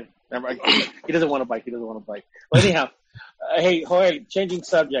right. Never mind. He doesn't want to bite. But anyhow, hey, Joel, changing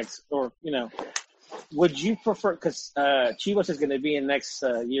subjects, or would you prefer? Because Chivas is going to be in next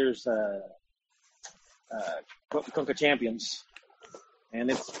year's Conca Champions. And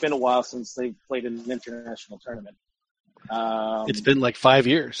it's been a while since they've played in an international tournament. It's been 5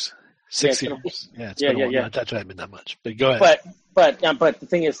 years, 6 years. It's been a while. Not that been that much. But go ahead. But the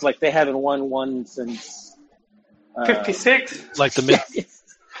thing is, they haven't won one since 56. Like the mid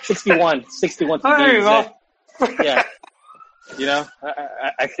 61. Oh, there you go. Yeah.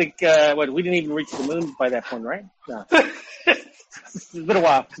 I think we didn't even reach the moon by that point, right? No. It's been a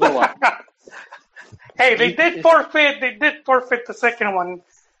while. Hey, they did forfeit the second one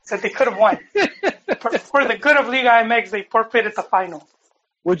that they could have won. For the good of Liga MX, they forfeited the final.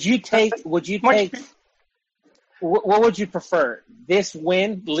 What would you prefer? This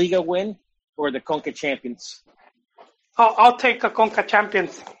win, Liga win, or the Conca Champions? I'll take the Conca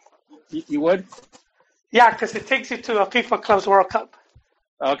Champions. You would? Yeah, because it takes you to a FIFA Clubs World Cup.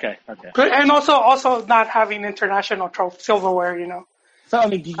 Okay. And also not having international silverware, So I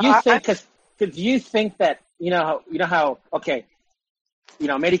mean, do you think that how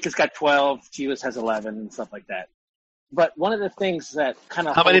America's got 12, Chivas has 11, and stuff like that. But one of the things that kind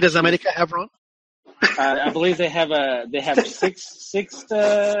of how many does America have, Ron? I believe they have six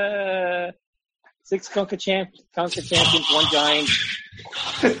Conca champions, one Giants,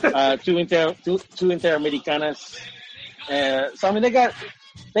 two Interamericanas. So I mean, they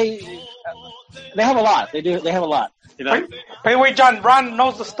have a lot. They have a lot. You know. By the way, John, Ron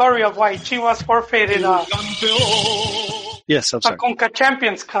knows the story of why Chivas forfeited Yes, I'm sorry. a Conca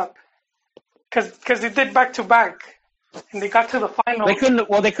Champions Cup because they did back to back and they got to the final. They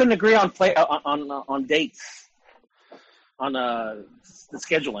couldn't agree on dates on the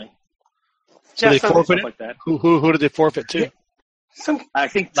scheduling. So they forfeited. Like that. Who did they forfeit to? I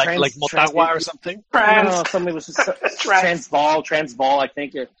think like Motagua or something. No, something was Transvaal. I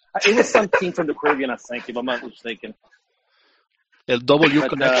think it was some team from the Caribbean. I think, if I'm not mistaken. El W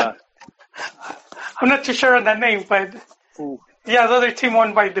connection. I'm not too sure on that name, but yeah, the other team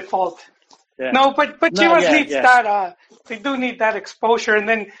won by default. Yeah. No, but Chivas needs that. They do need that exposure, and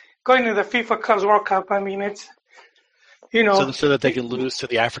then going to the FIFA Clubs World Cup. I mean, it's so that they can lose to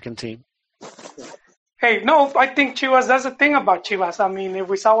the African team. Hey, no, I think Chivas. That's the thing about Chivas. I mean, if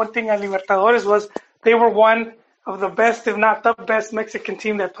we saw one thing at Libertadores was they were one of the best, if not the best, Mexican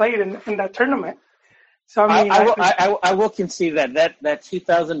team that played in that tournament. So I mean, I will concede that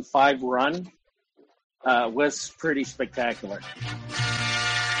 2005 run was pretty spectacular.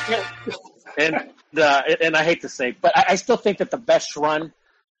 Yeah. And I hate to say, but I still think that the best run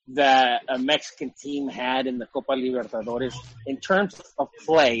that a Mexican team had in the Copa Libertadores in terms of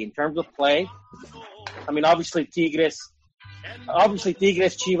play. I mean, obviously Tigres,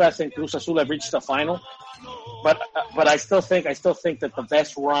 Chivas, and Cruz Azul have reached the final. But I still think that the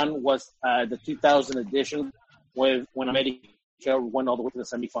best run was the 2000 edition when America went all the way to the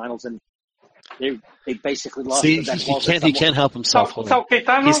semifinals, and they basically lost. See, he can't help himself.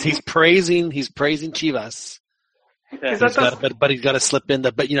 He's praising Chivas. Yeah. But he's got to slip in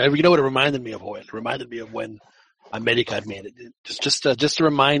but you know what it reminded me of, Joel? It reminded me of when America had made it. Just to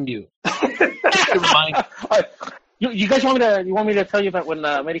remind you. You guys want me to tell you about when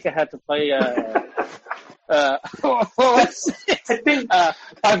America had to play? I think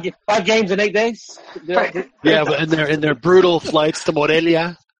 5 games in 8 days. Yeah, but in their brutal flights to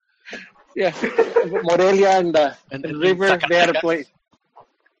Morelia. Yeah, Morelia and River, they had to play.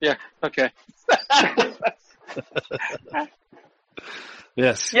 Yeah. Okay.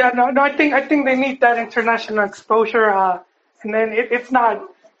 Yes. Yeah. No. I think they need that international exposure, and then it's not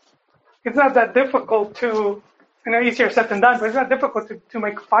that difficult to. Easier said than done, but it's not difficult to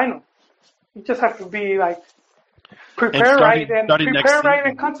make a final. You just have to be prepare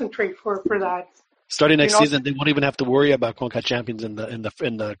and concentrate for that. Starting next season, they won't even have to worry about Conca Champions in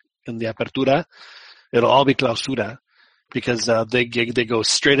the Apertura. It'll all be Clausura because they go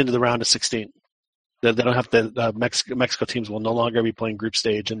straight into the round of 16. They don't have to. Mexico teams will no longer be playing group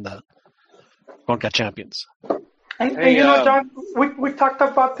stage in the Conca Champions. And John, we talked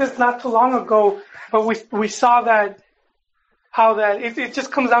about this not too long ago, but we saw how it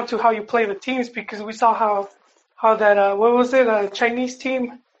just comes down to how you play the teams, because we saw how that what was it, a Chinese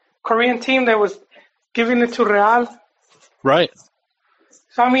team, Korean team that was giving it to Real. Right.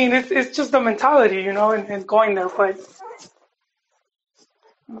 So I mean, it's just the mentality, and going there. But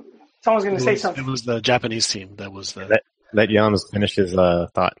someone's going to say something. It was the Japanese team that was the. Let Jans finish his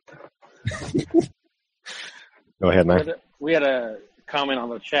thought. Go ahead, man. We had a comment on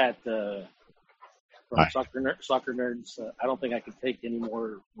the chat from Soccer Nerds. I don't think I could take any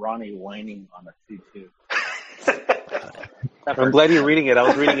more Ronnie whining on a 2-2. I'm glad you're reading it. I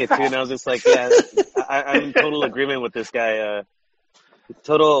was reading it too, and I was just like, yeah, I'm in total agreement with this guy.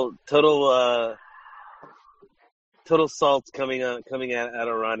 Total salt coming out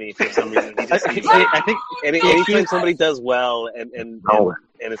of Ronnie for some reason. I think anytime somebody does well and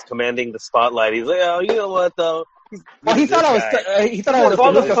is commanding the spotlight, he's like, oh, you know what though? Well, he thought I was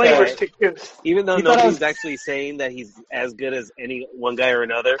all the flavors to use. Even though nobody's actually saying that he's as good as any one guy or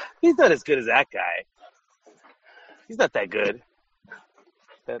another, he's not as good as that guy. He's not that good.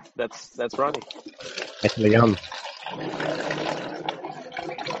 That's Ronnie. Actually, I'm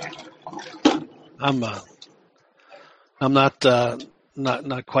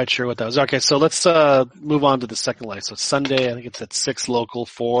not quite sure what that was. Okay, so let's move on to the second leg. So it's Sunday. I think it's at 6 local,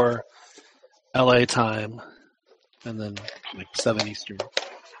 4 LA time, and then 7 Eastern.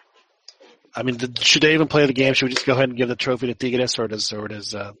 I mean, should they even play the game? Should we just go ahead and give the trophy to Tigres, or does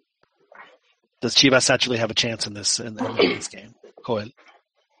Chivas actually have a chance in this game? Joel.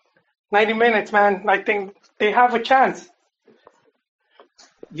 90 minutes, man. I think they have a chance. Do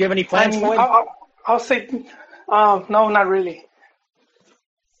you have any plans for it? I'll say, no, not really.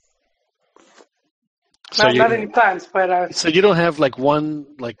 Not any plans, but. So you don't have one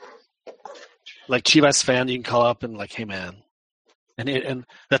like Chivas fan, you can call up and like, hey man, and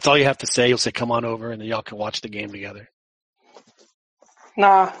that's all you have to say. You'll say, come on over, and then y'all can watch the game together.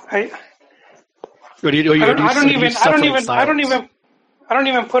 Nah, I don't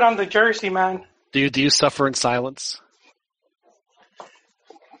even put on the jersey, man. Do you suffer in silence?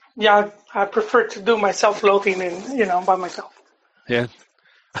 Yeah, I prefer to do my self-loathing and by myself. Yeah.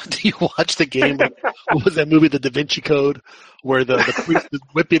 Do you watch the game? What was that movie, The Da Vinci Code, where the priest is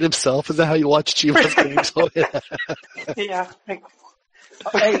whipping himself? Is that how you watch Chivas games? Oh, yeah. Yeah.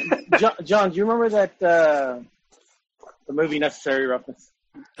 Hey, John, do you remember that the movie Necessary Roughness?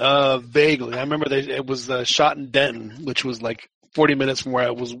 Vaguely. I remember it was shot in Denton, which was like 40 minutes from where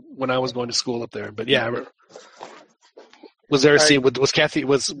I was when I was going to school up there. But yeah, I remember. Was there a scene? Was Kathy?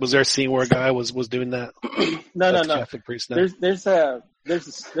 Was there a scene where a guy was doing that? No. Catholic priest. No.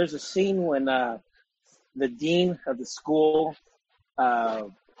 There's a scene when the dean of the school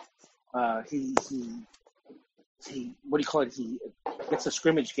he what do you call it? He gets a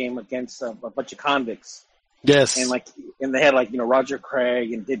scrimmage game against a bunch of convicts. Yes. And they had Roger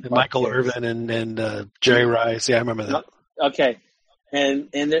Craig and Michael Irvin and Jerry Rice. Yeah, I remember that. Okay. And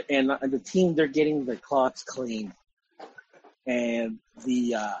the team, they're getting the clocks clean. And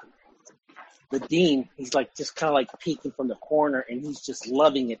the dean, he's just kind of peeking from the corner, and he's just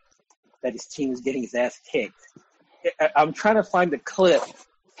loving it that his team is getting his ass kicked. I'm trying to find the clip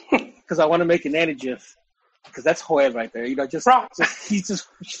because I want to make an anti-gif because that's Joel right there. He's just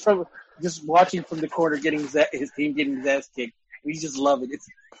watching from the corner, getting his team getting his ass kicked. He's just loving it.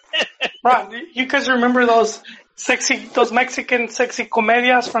 Right, you guys remember those Mexican sexy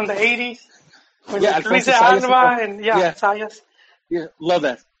comedias from the 80s? Luisa Alba and Sayas. Yeah, love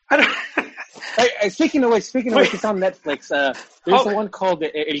that. Hey, speaking of which, it's on Netflix. There's the one called El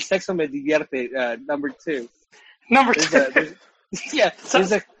Sexo Me Divierte, number 2. Number 2.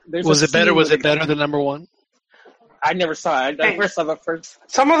 Was it better? Was it better than number 1? I never saw it. I first saw the first.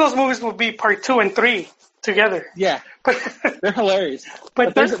 Some of those movies will be part 2 and 3 together. Yeah, they're hilarious.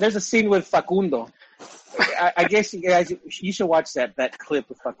 But there's a scene with Facundo. I guess you guys should watch that clip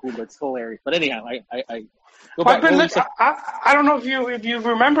with Facundo. It's hilarious. But anyhow, I go back. I don't know if you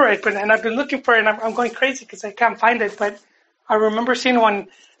remember it, and I've been looking for it, and I'm going crazy because I can't find it. But I remember seeing one,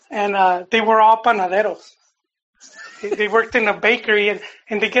 and they were all panaderos. They worked in a bakery,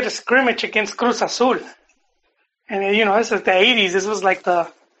 and they get a scrimmage against Cruz Azul. And this is the 80s. This was like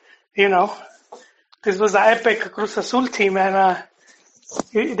this was the epic Cruz Azul team, and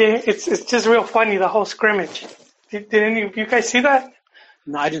it's just real funny, the whole scrimmage. Did any of you guys see that?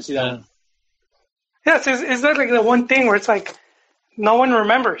 No, I didn't see that one. Yes, is that the one thing where it's no one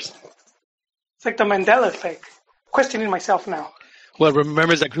remembers? It's like the Mandela effect. Questioning myself now. Well,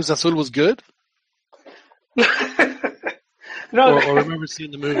 remembers that Cruz Azul was good? No, or remember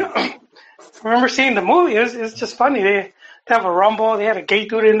seeing the movie? I remember seeing the movie. It was just funny. They have a rumble. They had a gay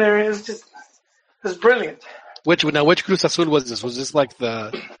dude in there. It was brilliant. Which Cruz Azul was this? Was this like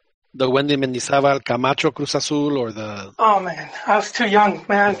the Wendy Mendizábal Camacho Cruz Azul or the? Oh man, I was too young,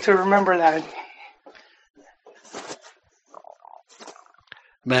 man, to remember that.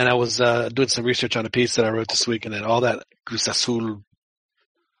 Man, I was doing some research on a piece that I wrote this week, and then all that Cruz Azul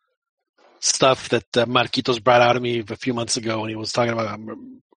stuff that Marquitos brought out of me a few months ago when he was talking about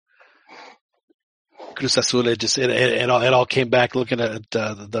Cruz Azul. It all came back looking at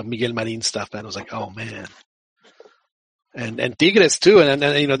the Miguel Marin stuff, man. I was like, oh man. And Tigres too, and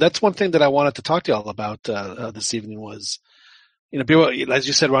that's one thing that I wanted to talk to y'all about this evening was, people, as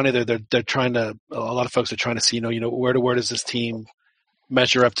you said, Ronnie, they're trying to, a lot of folks are trying to see, where does this team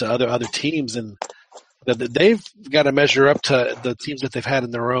measure up to other teams, and they've got to measure up to the teams that they've had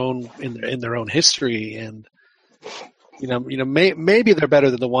in their own history, and maybe they're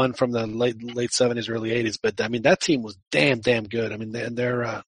better than the one from the late 70s, early 80s, but I mean that team was damn good. I mean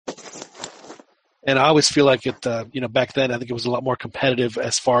they're and I always feel like it, back then I think it was a lot more competitive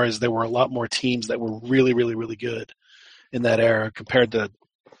as far as there were a lot more teams that were really, really, really good in that era compared to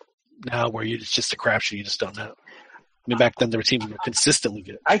now where it's just a crapshoot. You just don't know. I mean, back then there were teams that were consistently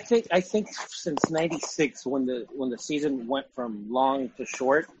good. I think since '96 when the season went from long to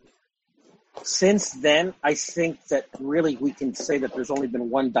short, since then I think that really we can say that there's only been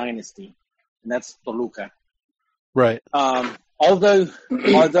one dynasty, and that's Toluca. Right. Although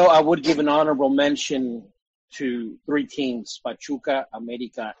I would give an honorable mention to 3 teams, Pachuca,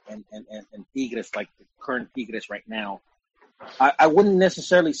 America, and Tigres, like the current Tigres right now. I wouldn't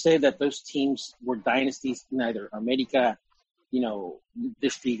necessarily say that those teams were dynasties, neither America,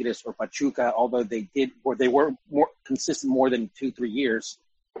 this Tigres or Pachuca, although they were more consistent more than 2-3 years.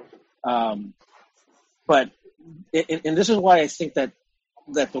 But this is why I think that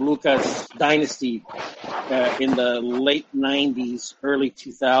that Toluca's dynasty in the late 90s, early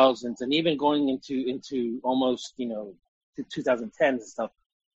 2000s, and even going into almost, to 2010s and stuff,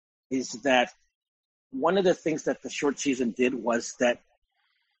 is that one of the things that the short season did was that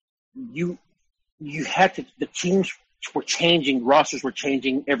you had to, the teams were changing, rosters were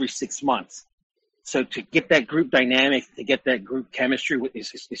changing every 6 months. So to get that group dynamic, to get that group chemistry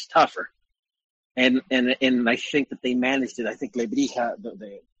is tougher. And I think that they managed it. I think Lebrija,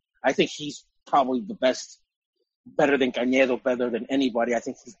 I think he's probably the best, better than Cañedo, better than anybody. I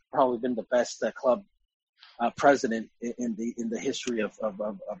think he's probably been the best club president in the history of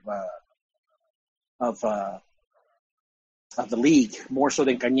the league, more so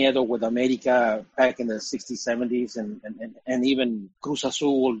than Cañedo with America back in the 60s, 70s, and even Cruz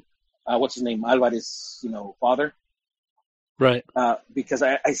Azul. What's his name? Alvarez, father. Right. Because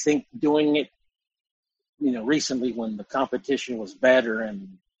I think doing it, recently when the competition was better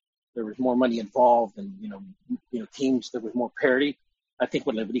and there was more money involved and, teams, there was more parity. I think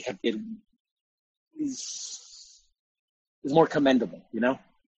what Lebrija did is more commendable,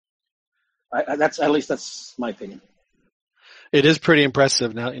 that's my opinion. It is pretty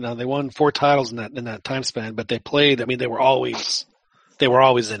impressive. Now, they won 4 titles in that time span, but they played, they were always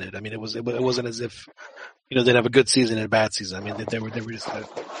in it. It wasn't as if, they'd have a good season and a bad season. They were just an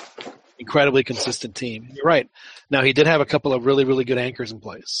incredibly consistent team. You're right. Now, he did have a couple of really, really good anchors in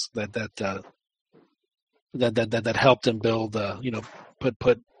place that helped him build,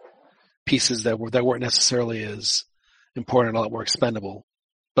 put pieces that weren't necessarily as important, a lot more expendable.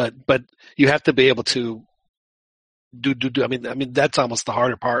 But you have to be able to do. That's almost the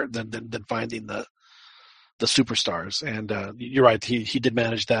harder part than finding the superstars. And you're right. He did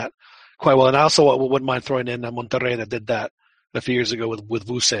manage that quite well. And I also wouldn't mind throwing in Monterrey that did that a few years ago with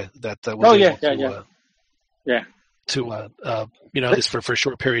Vuse that was at least for a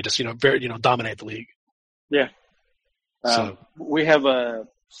short period, just very dominate the league. Yeah. So we have a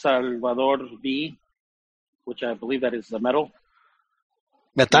Salvador B, which I believe that is the Metal.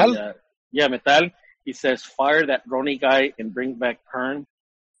 Metal. Metal. He says fire that Ronnie guy and bring back Kern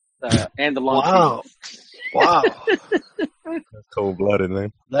and the long. Wow. That's cold-blooded,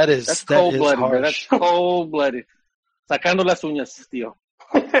 man. That's cold-blooded, bro. That's cold-blooded. Sacando las uñas, tío.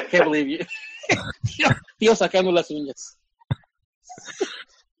 Can't believe you. Tío, sacando las uñas.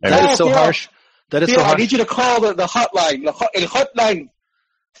 That is so harsh. That is tío, so harsh. I need you to call the hotline. El hotline.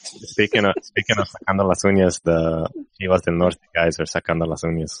 Speaking of sacando las uñas, the Chivas del Norte guys are sacando las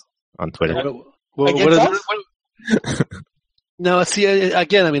uñas on Twitter. No, see,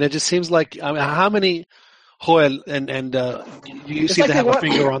 again, it just seems like how many Joel and you seem to have a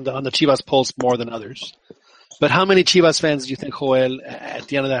finger on the Chivas pulse more than others. But how many Chivas fans do you think, Joel, at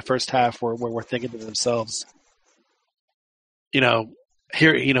the end of that first half were thinking to themselves, here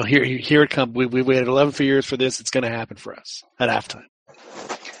it comes. We waited 11 years for this. It's going to happen for us at halftime.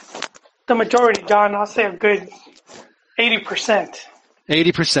 The majority, John, I'll say a good 80%.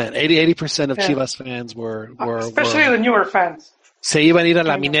 80% of Chivas fans were especially the newer fans. Se iban a ir a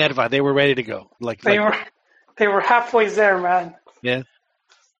la Minerva. They were ready to go. They were halfway there, man. Yeah.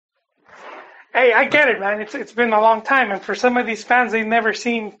 Hey, I get it, man. It's been a long time, and for some of these fans, they've never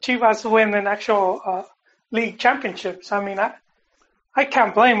seen Chivas win an actual league championships. I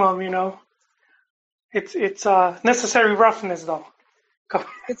can't blame them. It's necessary roughness, though.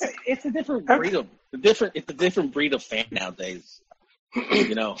 It's a different breed of it's a different breed of fan nowadays.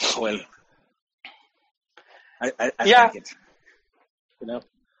 Well, I think it.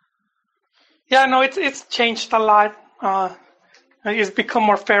 Yeah, no, it's changed a lot. It's become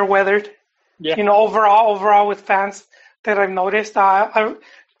more fair weathered. Yeah. Overall with fans that I've noticed. I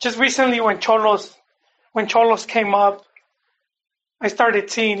just recently when Cholos came up, I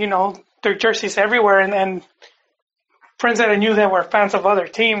started seeing, their jerseys everywhere, and friends that I knew that were fans of other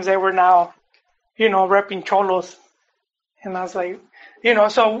teams, they were now, repping Cholos. And I was like,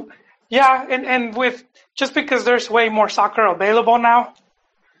 so yeah, and with just because there's way more soccer available now,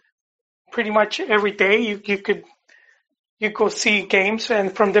 pretty much every day you go see games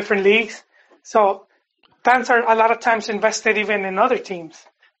and from different leagues. So fans are a lot of times invested even in other teams.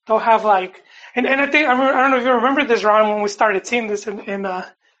 They'll have and I think I don't know if you remember this, Ron, when we started seeing this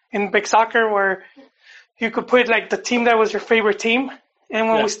in big soccer, where you could put the team that was your favorite team, and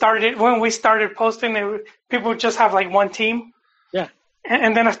when we started posting, people would just have one team. Yeah.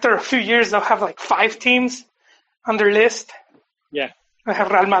 And then after a few years, they'll have 5 teams on their list. Yeah. They have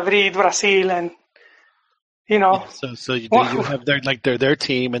Real Madrid, Brazil, and So you have their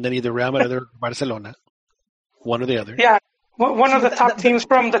team, and then either Real Madrid or Barcelona, one or the other. Yeah, one of the top teams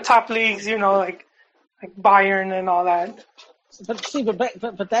from the top leagues, like Bayern and all that.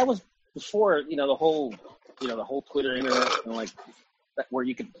 But that was before the whole Twitter internet and like that, where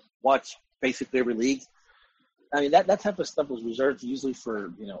you could watch basically every league. I mean that type of stuff was reserved usually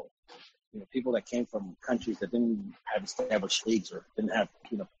for people that came from countries that didn't have established leagues or didn't have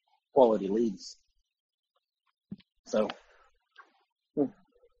quality leagues. So.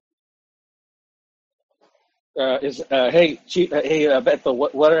 Hey Beto,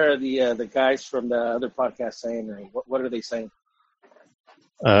 what are the guys from the other podcast saying, or what are they saying?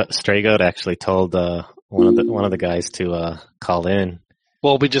 Stray Goat actually told one of the guys to call in.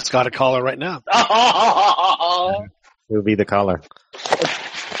 Well, we just got a caller right now. Who'll be the caller?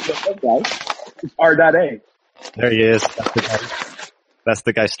 It's R.A. There he is. That's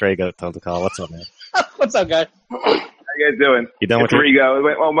the guy Stray Goat told to call. What's up, man? What's up, guy? How you guys doing? You done with Rigo?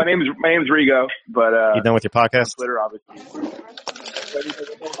 Well, my name's Rigo, but you done with your podcast? On Twitter, obviously.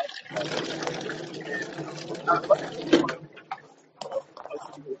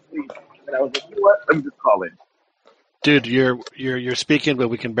 And I was like, you know what? Let me just call in. Dude, you're speaking, but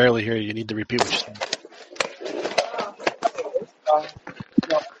we can barely hear you. You need to repeat what you're saying.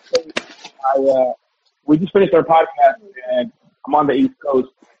 We just finished our podcast, and I'm on the East Coast,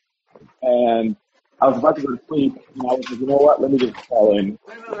 and I was about to go to sleep, and I was like, you know what? Let me just call in.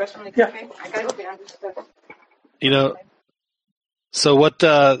 Yeah. So what?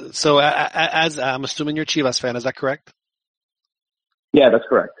 So as I'm assuming you're a Chivas fan, is that correct? Yeah, that's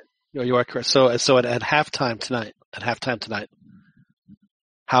correct. No, you are correct. So at halftime tonight.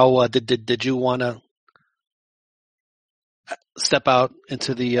 How did you want to step out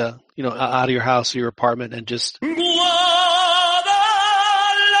into the out of your house or your apartment and just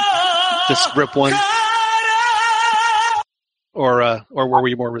rip one, or were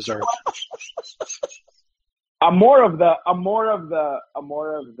you more reserved? I'm more of the I'm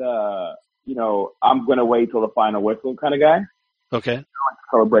going to wait till the final whistle kind of guy. Okay. I like to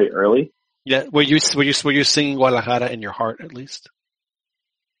celebrate early. Yeah. Were you singing Guadalajara in your heart at least?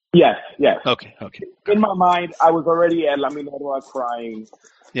 Yes. Okay. In my mind, I was already at La Minerva crying.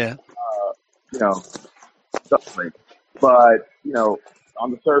 Yeah. Suffering. But,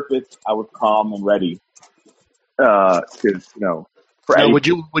 on the surface, I was calm and ready. Would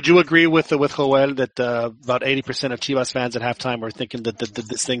you agree with Joel that about 80% of Chivas fans at halftime were thinking that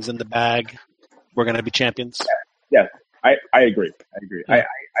this thing's in the bag, we're going to be champions? Yes, I agree. Yeah.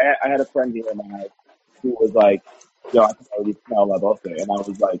 I had a friend here in my house who was like, yo, I can already smell La Doce. And I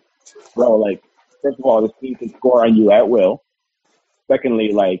was like, bro, like, first of all, this team can score on you at will.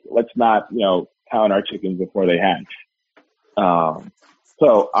 Secondly, like, let's not, count our chickens before they hatch.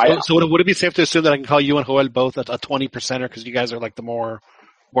 So would it be safe to assume that I can call you and Joel both a 20%er because you guys are like the more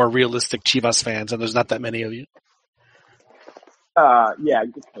realistic Chivas fans, and there's not that many of you? Yeah,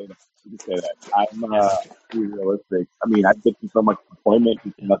 you could say that. I'm pretty realistic. I mean, I've been through so much disappointment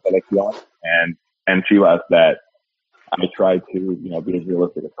between La Selección and Chivas that I try to be as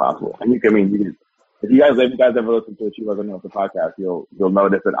realistic as possible. And if you guys ever listen to a Chivas or the podcast, you'll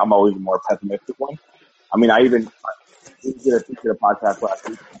notice that I'm always the more pessimistic one. I mean, I did a podcast last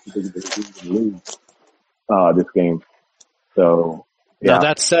week. I think they lose this game. So yeah. Now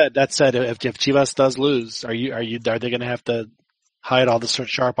that said, if Chivas does lose, are they going to have to hide all the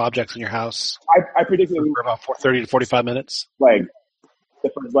sharp objects in your house? I predicted for about 30 to 45 minutes. Like the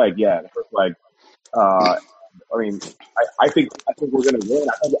first leg. I think we're going to win.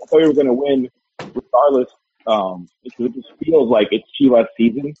 I thought we were going to win regardless. It just feels like it's Chivas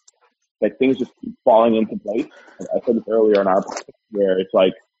season. Like things just keep falling into place. I said this earlier in our podcast where it's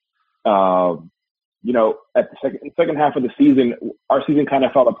like, at the second half of the season, our season kind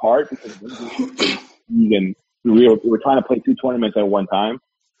of fell apart because we were trying to play two tournaments at one time,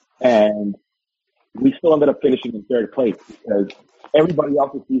 and we still ended up finishing in third place because everybody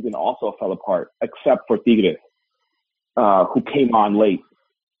else's season also fell apart except for Tigres, who came on late.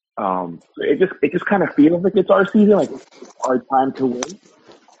 So it just kind of feels like it's our season, like it's our time to win.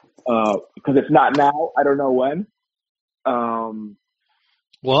 Because if not now, I don't know when.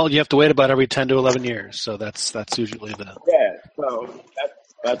 Well, you have to wait about every 10 to 11 years, so that's usually the... Yeah, so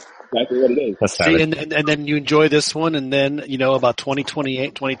that's exactly what it is. See, and then you enjoy this one, and then, about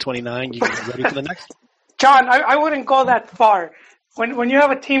 2028, 2029, you get ready for the next. John, I wouldn't go that far. When you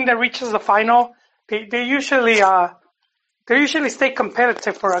have a team that reaches the final, they usually stay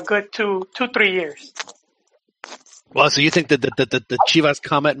competitive for a good 2-3 years. Well, so you think that the Chivas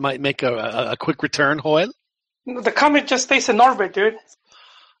Comet might make a quick return, Joel? The Comet just stays in orbit, dude.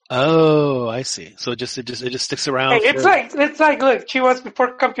 Oh, I see. So it just sticks around. Hey, it's like look, Chivas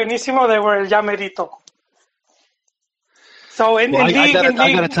before Campeonísimo, they were El Llamerito. So I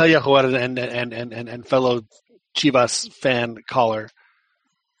gotta tell you, Joel, and fellow Chivas fan caller.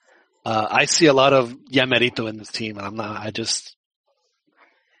 I see a lot of Yamerito in this team, and I'm not. I don't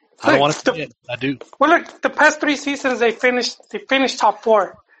want to see it. I do. Well, look, the past 3 seasons they finished top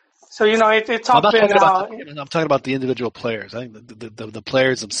 4. So it's all been. I'm talking about the individual players. I think the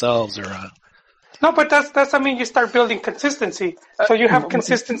players themselves are. No, but that's. I mean, you start building consistency. So you have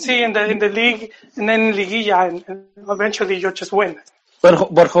consistency in the league, and then in Liguilla, and eventually you'll just win.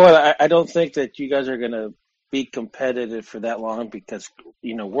 But Joel, I don't think that you guys are gonna be competitive for that long because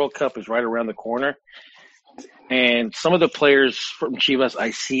World Cup is right around the corner, and some of the players from Chivas,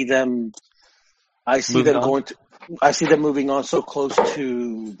 I see them moving on so close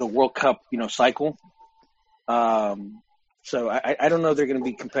to the World Cup, cycle. So I don't know if they're going to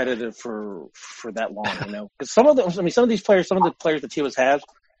be competitive for that long, because some of the players that Chivas has,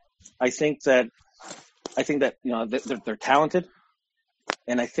 I think that they're talented,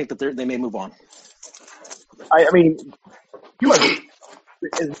 and I think that they may move on. I mean, Chivas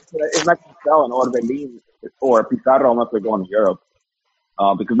is not going to sell an Orbelin or Pizarro unless they're going to Europe,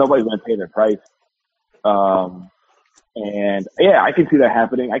 because nobody's going to pay their price. And yeah, I can see that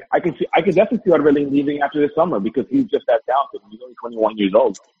happening. I can definitely see Orbelin leaving after this summer because he's just that talented. He's only 21 years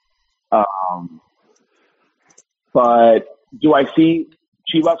old. But do I see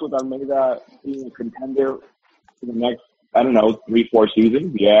Chivas with Almeida being a contender for the next, 3-4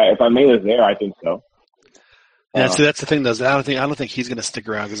 seasons? Yeah, if Almeida's there, I think so. Yeah, so that's the thing, though. I don't think he's going to stick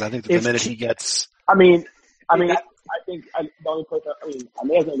around because I think that the minute he gets. I think the only place.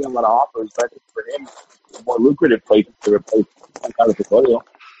 Almeida's going to get a lot of offers, but I think for him, the more lucrative place to replace Carlos Osorio.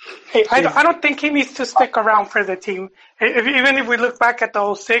 Hey, I don't think he needs to stick around for the team. Even if we look back at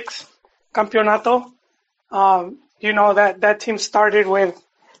the 06 Campeonato, that team started with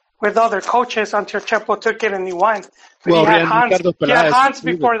other coaches until Chepo took it and he won. But he had Hans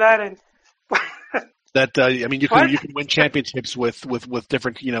before that, and you can win championships with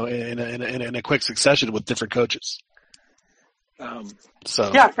different, in a quick succession with different coaches.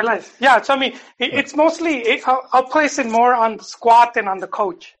 So I mean, it's mostly I'll place it more on the squad than on the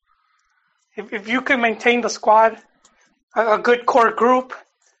coach. If you can maintain the squad, a good core group,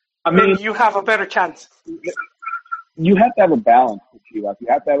 then you have a better chance. You have to have a balance with Chivas. You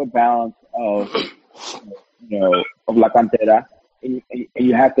have to have a balance of of la cantera, and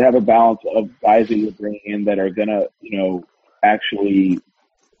you have to have a balance of guys that you bring in that are gonna actually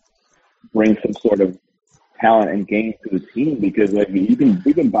bring some sort of talent and game to the team, because you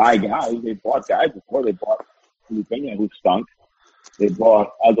can buy guys. They bought guys before. They bought Peña, who stunk. They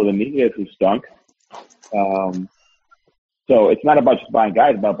bought Aldo Dominguez, who stunk. So it's not about just buying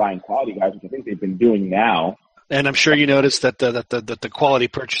guys; it's about buying quality guys, which I think they've been doing now. And I'm sure you noticed that the quality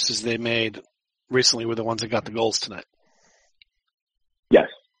purchases they made recently were the ones that got the goals tonight.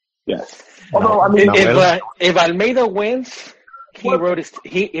 Yes. Although if Almeida wins.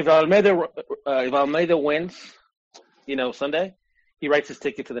 If Almeida wins, Sunday, he writes his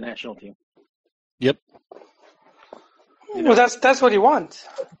ticket to the national team. Yep. Well, that's what he wants.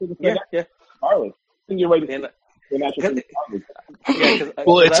 Yeah. Carlos, I think you're right. The national team.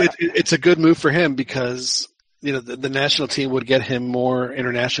 Well, it's a good move for him because the national team would get him more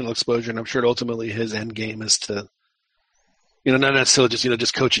international exposure, and I'm sure ultimately his end game is to, not necessarily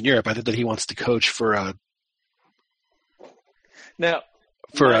just coach in Europe. I think that he wants to coach for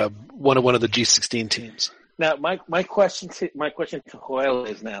one of the G16 teams. Now, my question to Joel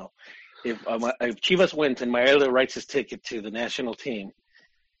is now, if Chivas wins and Maeda writes his ticket to the national team,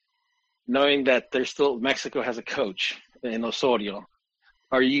 knowing that Mexico has a coach in Osorio,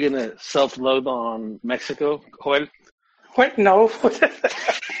 are you going to self-load on Mexico, Joel? What? No. Are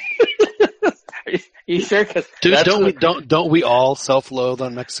you sure? Dude, don't we all self-loathe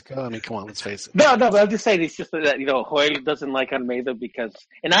on Mexico? I mean, come on, let's face it. No, but I'm just saying it's just that Joel doesn't like Almeida because,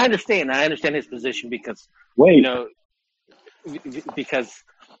 and I understand his position because Chivas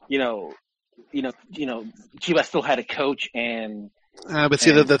still had a coach and. But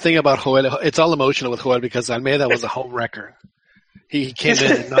see, the thing about Joel, it's all emotional with Joel because Almeida was a home wrecker. He came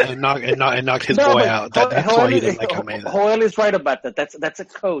in and knocked his boy out. That's why he didn't like Almeida. Joel is right about that. That's a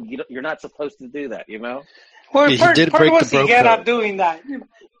code. You're not supposed to do that. Well, he did break the bro code. Doing that.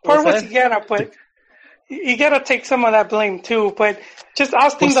 Part was Higuera, but you gotta take some of that blame too. But just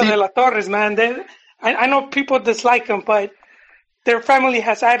Austin de la Torres, man. I know people dislike him, but their family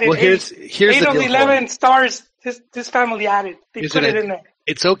has added 8 of the 11 stars. This family added. They put it in there.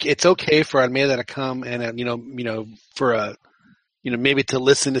 It's okay for Almeida to come and for a. Maybe to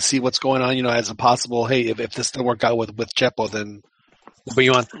listen to see what's going on, as a possible, hey, if this doesn't work out with Chepo, then we'll bring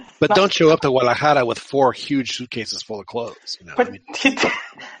you on. But don't show up to Guadalajara with 4 huge suitcases full of clothes.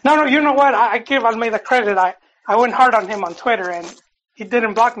 No, you know what? I give Almeida credit. I went hard on him on Twitter, and he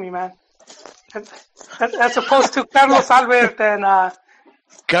didn't block me, man. As opposed to Carlos Albert and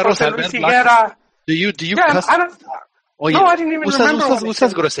Carlos Jose Albert Luis Higuera. Do you Yeah, cuss? I don't. Oye, No, I didn't even remember what I usas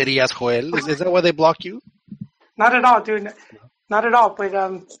said. groserías, Joel. Is that why they block you? Not at all, dude. Not at all. But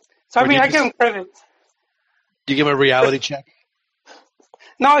so I Or mean, you I give him credit. Do you give him a reality check?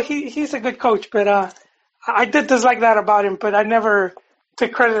 No, he's a good coach, but I did dislike that about him. But I never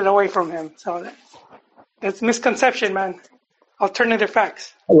took credit away from him. So that's misconception, man. Alternative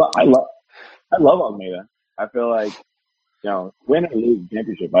facts. I love Almeida. I feel like, win or lose the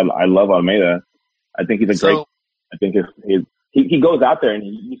championship, I love Almeida. I think he's a great. I think he goes out there and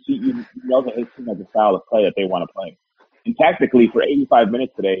you know that his team has a style of play that they want to play. And tactically, for 85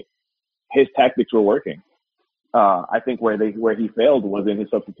 minutes today, his tactics were working. I think where he failed was in his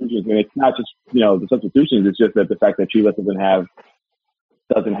substitutions, and it's not just the substitutions. It's just that the fact that Chivas doesn't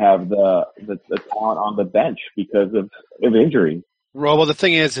have the talent on the bench because of injury. Well, the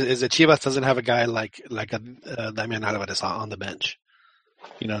thing is that Chivas doesn't have a guy like Damian Alvarez on the bench.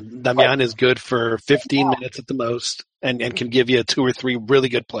 Damian is good for 15 minutes at the most, and can give you 2 or 3 really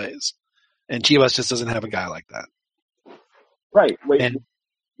good plays. And Chivas just doesn't have a guy like that. Right. But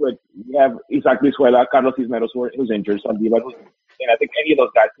you have Isaac Brizuela, Carlos Cisneros, who's injured, Saldívar, and I think any of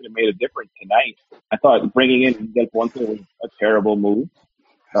those guys could have made a difference tonight. I thought bringing in Del Ponce was a terrible move.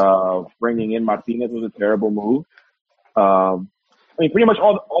 Bringing in Martinez was a terrible move. Pretty much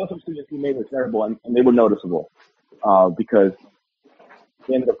all the substitutions he made were terrible, and they were noticeable because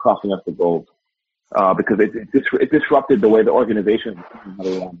they ended up costing us the goals because it disrupted the way the organization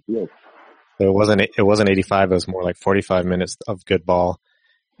was on the field. So it wasn't 85. It was more like 45 minutes of good ball,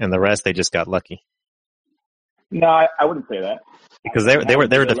 and the rest they just got lucky. No, I wouldn't say that because they were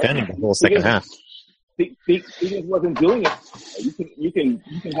defending the whole second half. He wasn't doing it. You can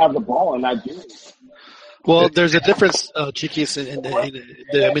have the ball and not do it. Well, there's a difference, Chiquis.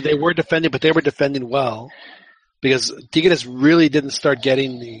 They were defending, but they were defending well because Tigres really didn't start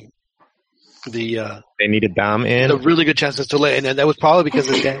getting they needed Dam in the really good chances to lay, and that was probably because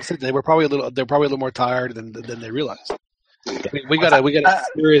as Dan said, they're probably a little more tired than they realized. We got a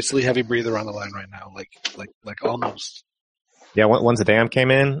seriously heavy breather on the line right now, like almost. Yeah, once the Dam came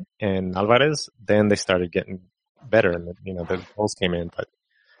in and Alvarez, then they started getting better, and the goals came in, but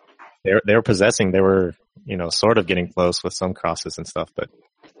they were possessing. They were sort of getting close with some crosses and stuff, but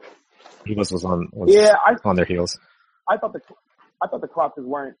Chivas was on their heels. I thought the crosses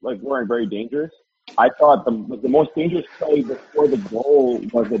weren't very dangerous. I thought the most dangerous play before the goal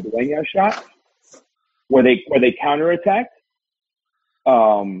was the Dueña shot, where they counterattacked.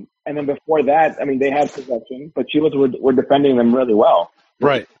 And then before that, they had possession, but Chivas were defending them really well.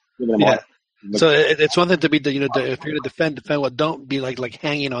 Right. Yeah. So it's one thing to be if you're going to defend well. Don't be like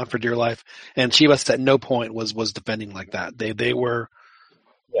hanging on for dear life. And Chivas at no point was defending like that. They were.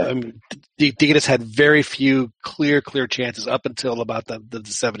 Yeah. Tigres had very few clear chances up until about the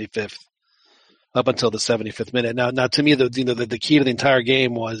 75th, up until the 75th minute. Now to me the key to the entire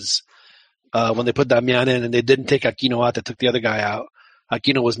game was when they put Damian in and they didn't take Aquino out. They took the other guy out.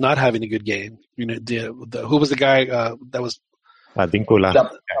 Aquino was not having a good game. Who was the guy that was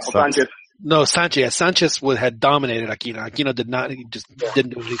Advíncula? Sanchez. No, Sanchez. Sanchez had dominated Aquino. Aquino did not. He just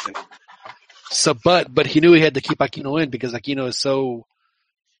didn't do anything. So, but he knew he had to keep Aquino in because Aquino is so.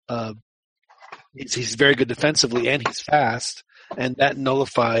 He's very good defensively and he's fast, and that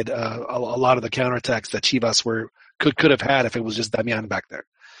nullified a lot of the counterattacks that Chivas could have had if it was just Damian back there.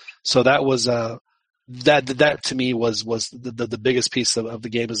 So that was that to me was the biggest piece of the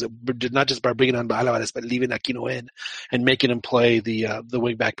game, is not just by bringing on Alvarez but leaving Aquino in and making him play the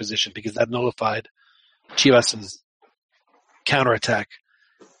wing back position, because that nullified Chivas's counterattack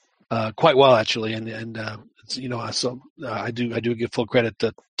quite well actually, and so I do give full credit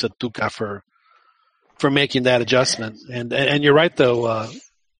to Tuca for making that adjustment, and you're right though,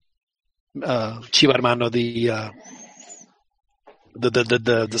 Chiva Hermano, the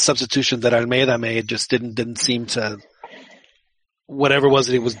substitution that Almeida made just didn't seem to, whatever it was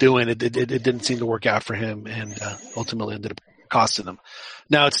that he was doing, it didn't seem to work out for him, and ultimately ended up costing him.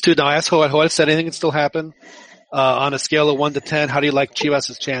 Now it's two. Now I asked Joel said anything can still happen. On a scale of 1 to 10, how do you like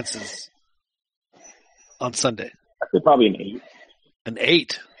Chivas' chances on Sunday? I think probably an 8. An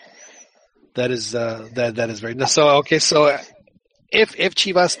 8. That is that is very nice. So okay, so if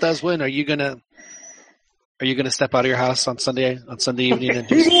Chivas does win, are you gonna step out of your house on Sunday evening and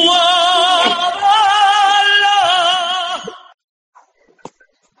do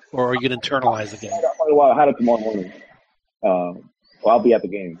or are you gonna internalize the game? Well, I had it tomorrow morning. I'll be at the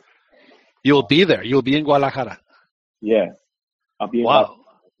game. You'll be there. You'll be in Guadalajara. Yeah, I'll be in Guadalajara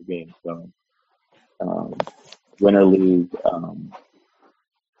at the game. So win or lose.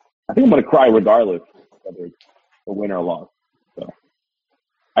 I think I'm going to cry regardless whether it's a win or a loss. So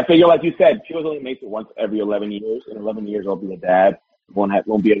I figure, like you said, Chivas only makes it once every 11 years. In 11 years, I'll be a dad.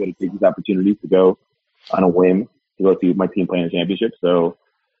 Won't be able to take these opportunities to go on a whim to go see my team playing a championship. So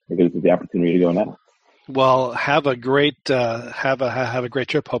I think this is the opportunity to go now. Well, have a great have a great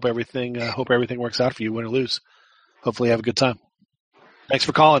trip. Hope everything works out for you, win or lose. Hopefully, you have a good time. Thanks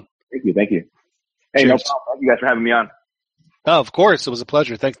for calling. Thank you. Hey, Cheers. no problem. Thank you guys for having me on. Oh, of course, it was a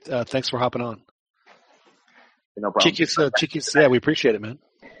pleasure. Thanks for hopping on. No problem. Chiquis, yeah, we appreciate it, man.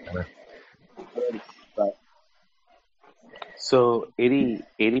 So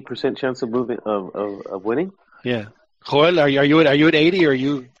 80% chance of moving of winning. Yeah, Joel, are you at 80 or are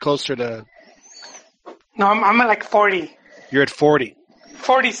you closer to? No, I'm at like 40. You're at 40.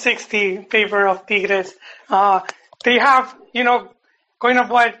 40-60 in favor of Tigres. They have, going off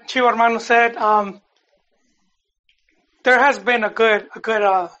what Chivo Hermano said, there has been a good,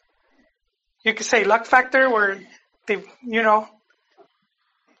 you could say luck factor where they, you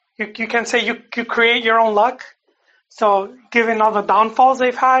can say you create your own luck. So given all the downfalls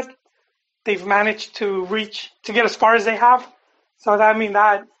they've had, they've managed to get as far as they have. So that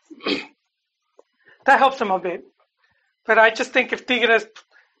helps them a bit. But I just think if Tigres,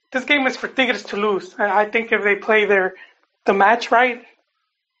 this game is for Tigres to lose. I think if they play the match right,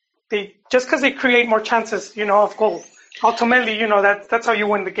 just because they create more chances, of goals. Ultimately, that's how you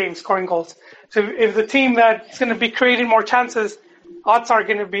win the game, scoring goals. So if the team that's going to be creating more chances, odds are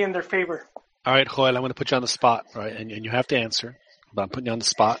going to be in their favor. All right, Joel, I'm going to put you on the spot, right? And you have to answer, but I'm putting you on the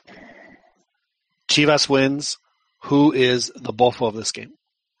spot. Chivas wins. Who is the bofo of this game?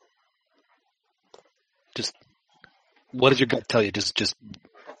 Just, what did your gut tell you? Just.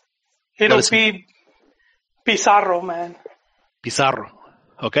 It'll be Pizarro, man. Pizarro.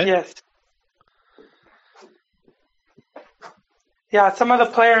 Okay. Yes. Yeah, some of the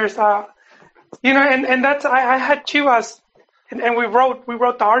players, and that's I had Chivas, and we wrote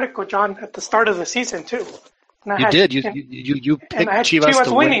the article, John, at the start of the season too. And you did. You picked Chivas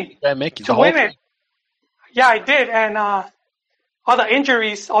to winning to win it. Yeah, I did, and all the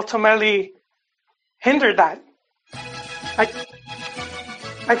injuries ultimately hindered that.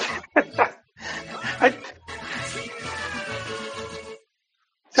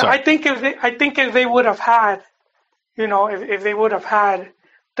 So I think if they would have had, if they would have had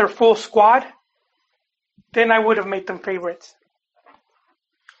their full squad, then I would have made them favorites.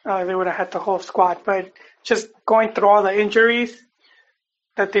 They would have had the whole squad, but just going through all the injuries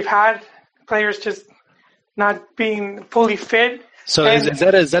that they've had, players just not being fully fit. So is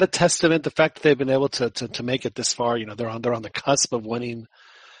that a testament, the fact that they've been able to make it this far? They're on the cusp of winning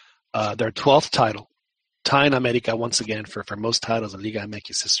their 12th title, tying America once again for most titles in Liga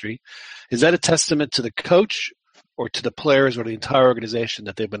MX history. Is that a testament to the coach or to the players or the entire organization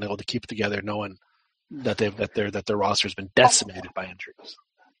that they've been able to keep it together, knowing that their roster has been decimated by injuries?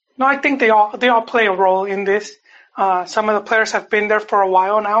 No, I think they all play a role in this. Some of the players have been there for a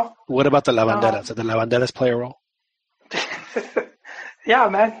while now. What about the Lavanderas? Did the Lavanderas play a role? Yeah,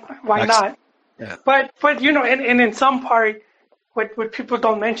 man. Why not? Yeah. But and in some part, what people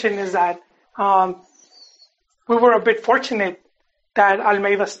don't mention is that we were a bit fortunate that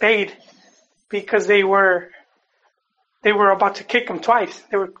Almeida stayed because they were about to kick him twice.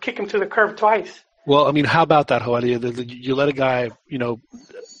 They would kick him to the curb twice. Well, I mean, how about that, Joel? You let a guy,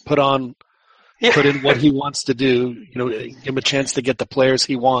 put in what he wants to do, give him a chance to get the players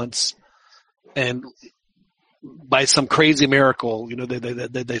he wants, and by some crazy miracle,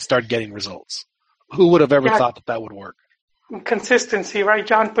 they start getting results. Who would have ever thought that would work? Consistency, right,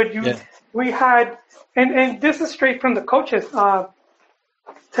 John? But we had, and this is straight from the coaches,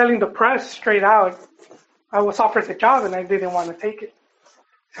 telling the press straight out, I was offered the job and I didn't want to take it.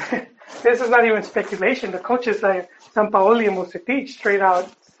 This is not even speculation. The coaches like Sampaoli and Vucetich straight out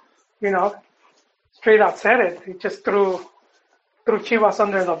said it. He just threw Chivas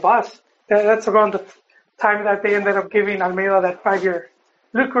under the bus. That's around the time that they ended up giving Almeida that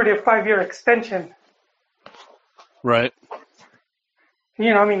lucrative 5-year extension. Right.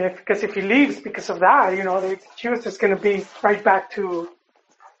 Because if he leaves because of that, Chivas is going to be right back to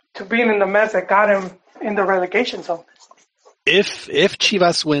being in the mess that got him in the relegation zone. If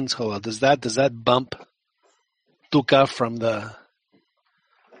Chivas wins, Joel, does that bump Tuca from the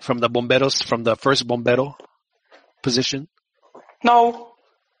Bomberos, from the first Bombero position? No.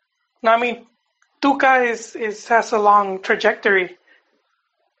 Tuca has a long trajectory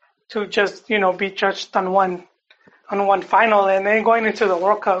to just be judged on one final, and then going into the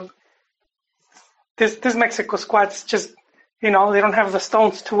World Cup. This Mexico squad's just they don't have the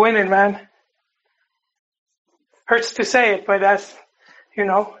stones to win it, man. hurts to say it, but that's, you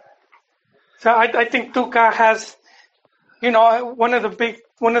know. So I think Tuca has, you know, one of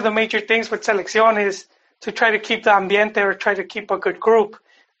the major things with Selección is to try to keep the ambiente or try to keep a good group.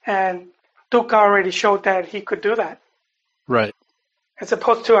 And Tuca already showed that he could do that. Right. As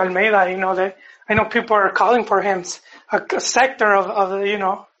opposed to Almeida, you know, that I know people are calling for him, a sector of you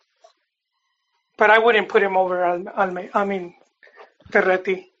know, but I wouldn't put him over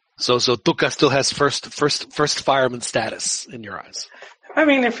Ferretti. So Tuca still has first fireman status in your eyes. I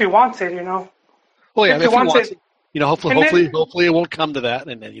mean, if he wants it, you know. Well, yeah, if he wants it, you know, hopefully it won't come to that,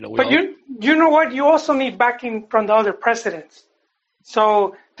 and then, you know. But you know what? You also need backing from the other presidents.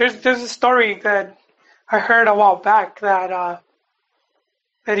 So there's a story that I heard a while back that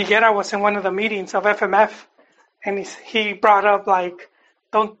Higuera was in one of the meetings of FMF, and he brought up like,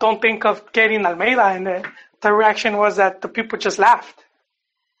 don't think of getting Almeida, and the reaction was that the people just laughed.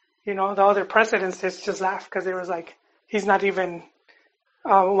 You know, the other presidents just laughed because it was like he's not even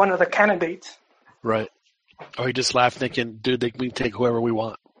one of the candidates. Right. Or he just laughed thinking, dude, we can take whoever we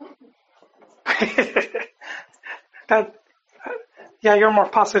want. Yeah, you're more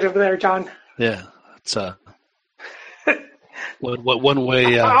positive there, John. Yeah, it's one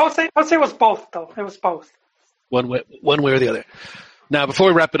way. I would say it was both, though. It was both. One way or the other. Now, before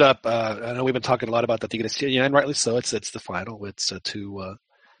we wrap it up, I know we've been talking a lot about the Tigres, and rightly so. It's the final. It's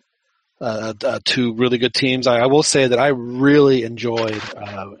two really good teams. I will say that I really enjoyed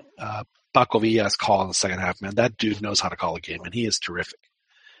Paco Villa's call in the second half. Man, that dude knows how to call a game, and he is terrific.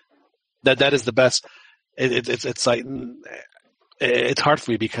 That is the best. It's like it's hard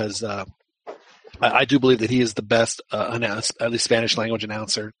for me because I do believe that he is the best at least Spanish language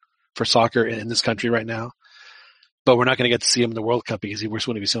announcer for soccer in this country right now. But we're not going to get to see him in the World Cup because we're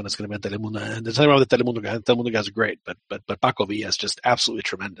going to be soon. It's going to be Telemundo, and there's nothing wrong with the Telemundo guys. The Telemundo guys are great, but Paco Villa is just absolutely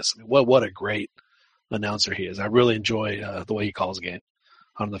tremendous. I mean, what a great announcer he is. I really enjoy the way he calls a game.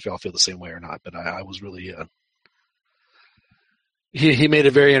 I don't know if y'all feel the same way or not, but I was really he made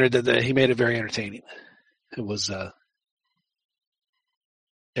it very entertaining. It was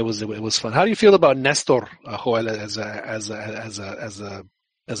fun. How do you feel about Nestor, Joel, as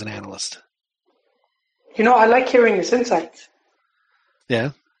an analyst? You know, I like hearing his insights.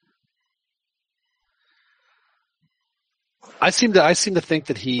 Yeah. I seem to think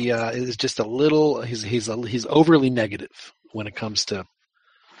that he is just a little. He's overly negative when it comes to.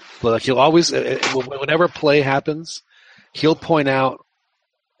 Like he'll always, whenever a play happens, he'll point out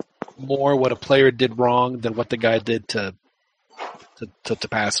more what a player did wrong than what the guy did to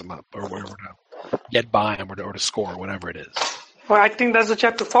pass him up or to get by him or to score, whatever it is. Well, I think that's what you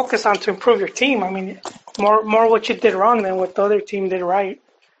have to focus on to improve your team. I mean, more what you did wrong than what the other team did right.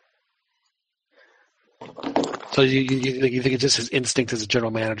 So you think it's just his instinct as a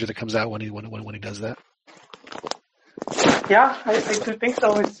general manager that comes out when he does that? Yeah, I do think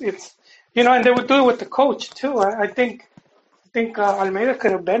so. It's you know, and they would do it with the coach too. I think Almeida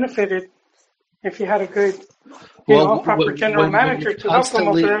could have benefited if he had a good, proper general manager to help him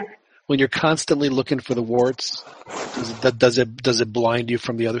over there. When you're constantly looking for the warts, does it blind you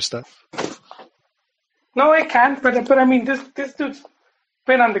from the other stuff? No, it can't. But I mean, this dude's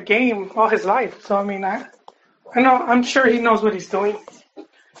been on the game all his life. So I mean, I know, I'm sure he knows what he's doing.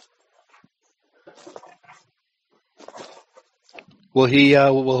 Will he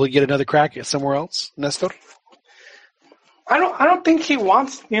get another crack somewhere else, Nestor? I don't think he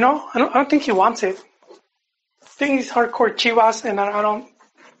wants. I don't think he wants it. I think he's hardcore Chivas, and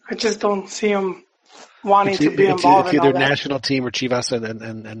I just don't see him wanting to be involved. It's either national team or Chivas,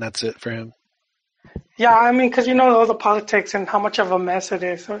 and that's it for him. Yeah, I mean, because all the politics and how much of a mess it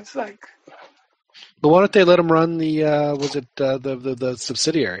is. So it's like. But why don't they let him run the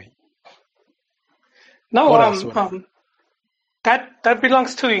subsidiary? No, that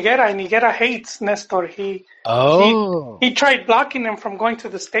belongs to Higuera, and Higuera hates Nestor. He tried blocking him from going to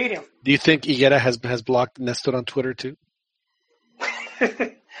the stadium. Do you think Higuera has blocked Nestor on Twitter too?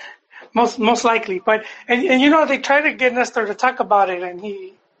 most likely, but and they tried to get Nestor to talk about it, and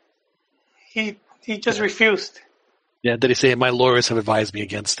he just refused. Yeah, did he say my lawyers have advised me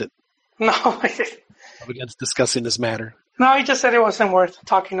against it? No, against discussing this matter. No, he just said it wasn't worth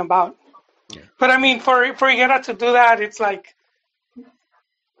talking about. Yeah. But I mean, for Higuera to do that, it's like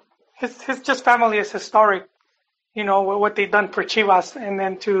his just family is historic. What they've done for Chivas, and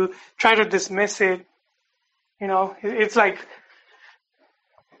then to try to dismiss it, it's like.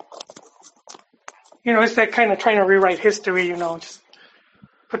 It's that kind of trying to rewrite history, just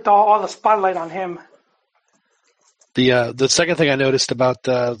put all the spotlight on him. The second thing I noticed about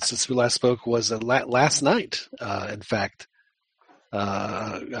since we last spoke was last night, in fact,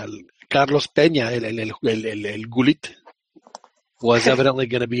 Carlos Peña, el Gullit, was evidently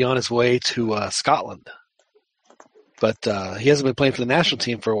going to be on his way to Scotland. But he hasn't been playing for the national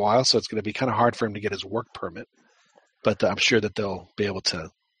team for a while, so it's going to be kind of hard for him to get his work permit. But I'm sure that they'll be able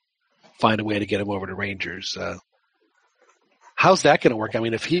to find a way to get him over to Rangers. How's that going to work? I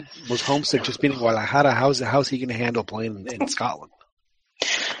mean, if he was homesick just being in Guadalajara, how's he going to handle playing in Scotland?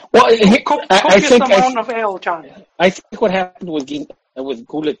 Well, I think amount of ale, John. I think what happened with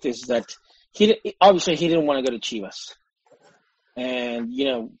Gullit is that he didn't want to go to Chivas, and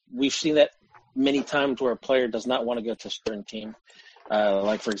we've seen that many times where a player does not want to go to a certain team.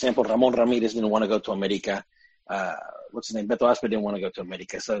 Like for example, Ramon Ramirez didn't want to go to America. What's his name? Beto Aspe didn't want to go to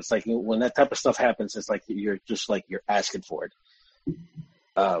America. So it's like when that type of stuff happens, it's like you're asking for it.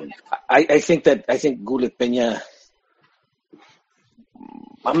 I think Gullit Peña.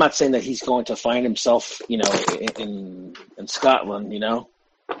 I'm not saying that he's going to find himself, in Scotland,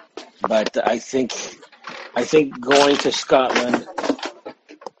 but I think going to Scotland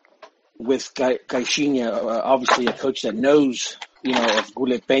with Caixinha, obviously a coach that knows, of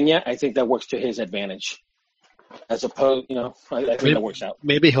Gullit Peña, I think that works to his advantage. As opposed, I think that works out.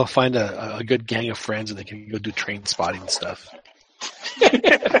 Maybe he'll find a good gang of friends and they can go do train spotting and stuff.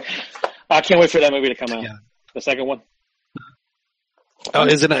 I can't wait for that movie to come out. Yeah. The second one. Oh,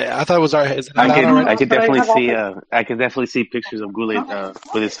 isn't it? I thought it was our. Is it I could definitely see. I could definitely see pictures of Gullit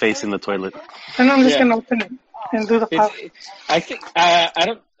with his face in the toilet. And I'm just gonna open it and do the pop. I think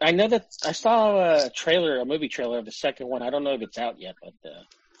I know that I saw a movie trailer of the second one. I don't know if it's out yet, but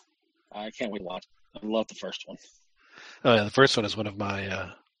I can't wait to watch it. I love the first one. Oh yeah, the first one is one of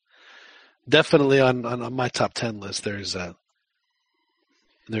my definitely on my top 10 list. There's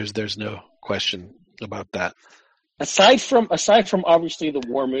no question about that. Aside from obviously the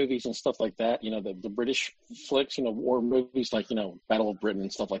war movies and stuff like that, the British flicks, war movies like Battle of Britain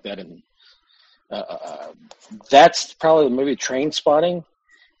and stuff like that, and that's probably the movie. Trainspotting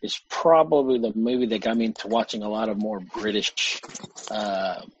is probably the movie that got me into watching a lot of more British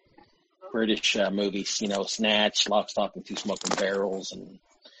movies. Snatch, Lock, Stock, and Two Smoking Barrels, and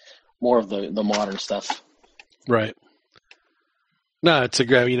more of the modern stuff. Right. No, it's a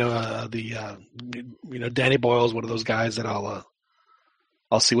great. Danny Boyle's one of those guys that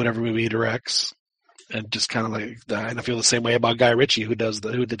I'll see whatever movie he directs, and just kind of like, and I feel the same way about Guy Ritchie who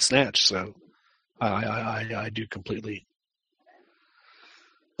did Snatch. So I do completely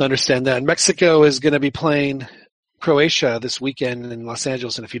understand that. And Mexico is going to be playing Croatia this weekend in Los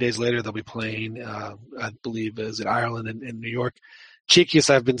Angeles, and a few days later they'll be playing, I believe, is it Ireland and New York. Chiquis,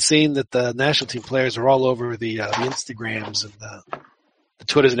 I've been seeing that the national team players are all over the Instagrams and the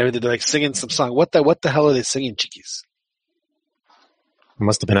Twitters and everything. They're like singing some song. What the hell are they singing, Chiquis? I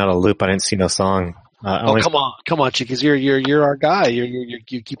must have been out of the loop. I didn't see no song. Come on, Chiquis. You're our guy. You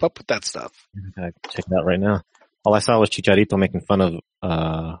keep up with that stuff. I check it out right now. All I saw was Chicharito making fun of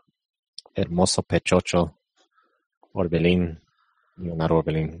Hermoso Pechocho, Orbelín, not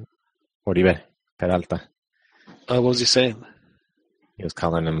Orbelín, Oribe Peralta. What was he saying? He was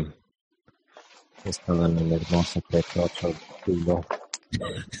calling him Hermoso Pechocho Culo.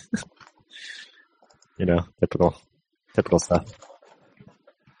 Typical stuff.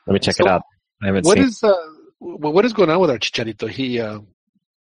 Let me check it out. I haven't seen. What is going on with our Chicharito? He a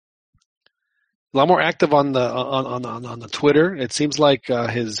lot more active on the Twitter. It seems like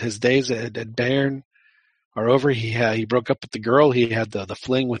his days at Bayern are over. He broke up with the girl. He had the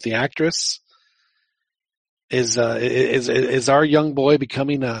fling with the actress. Is our young boy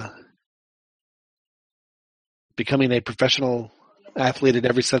becoming a professional athlete in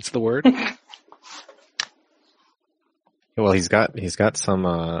every sense of the word? Well, he's got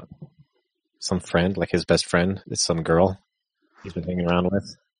some friend, like his best friend is some girl he's been hanging around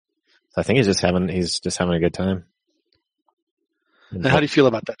with. So I think he's just having a good time. And how do you feel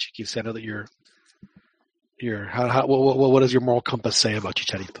about that, Chiquis? I know that you're what does your moral compass say about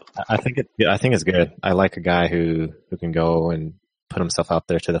Chicharito? I think it's good. I like a guy who can go and put himself out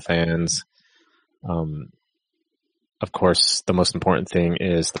there to the fans. Of course, the most important thing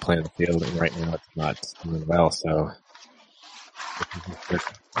is the play on the field, and right now it's not doing well. So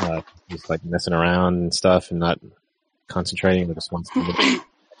just like messing around and stuff and not concentrating, but just wants to take the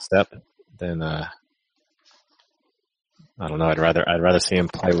next step, then I don't know. I'd rather see him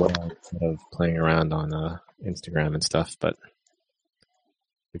play well instead of playing around on Instagram and stuff. But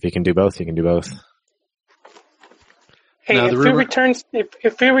if he can do both, he can do both. Hey, if he returns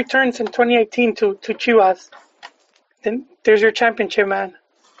in 2018 to Chivas, then there's your championship, man.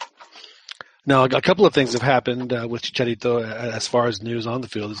 Now, a couple of things have happened with Chicharito as far as news on the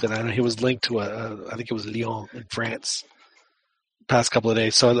field. Is that I know he was linked to I think it was Lyon in France, past couple of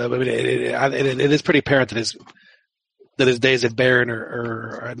days. So I mean, it is pretty apparent that his days at Bayern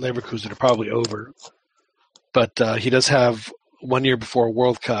or at Leverkusen are probably over. But he does have 1 year before a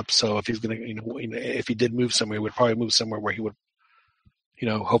World Cup. So if he's going to, if he did move somewhere, he would probably move somewhere where he would,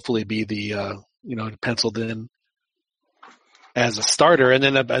 hopefully be the, penciled in as a starter. And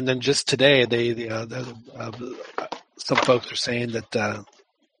then just today, some folks are saying that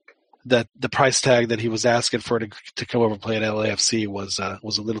the price tag that he was asking for to come over and play at LAFC was a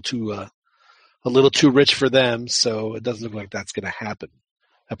little too rich for them. So it doesn't look like that's going to happen.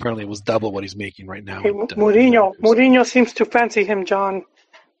 Apparently, it was double what he's making right now. Hey, Mourinho seems to fancy him, John.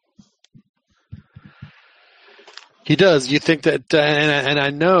 He does. You think that, and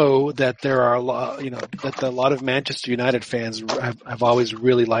I know that there are a lot, that a lot of Manchester United fans have always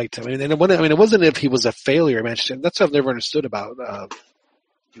really liked him. And it wasn't if he was a failure at Manchester. That's what I've never understood about.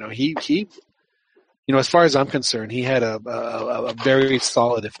 He as far as I'm concerned, he had a very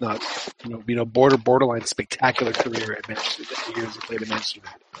solid, if not, borderline spectacular career at Manchester. The years he played at Manchester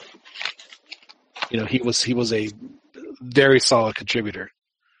United. He was a very solid contributor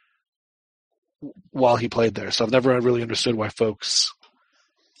while he played there. So I've never really understood why folks,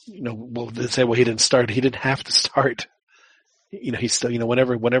 they say, well, he didn't start. He didn't have to start. He's still,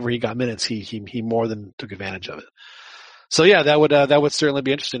 whenever he got minutes, he more than took advantage of it. So yeah, that would certainly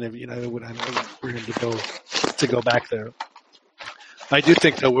be interesting if for him to go back there. I do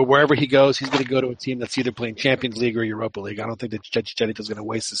think that wherever he goes, he's going to go to a team that's either playing Champions League or Europa League. I don't think that Chicharito's going to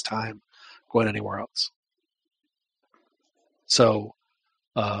waste his time going anywhere else. So,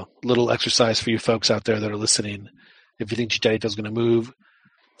 little exercise for you folks out there that are listening. If you think Chicharito's going to move,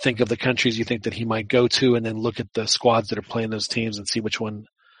 think of the countries you think that he might go to, and then look at the squads that are playing those teams and see which one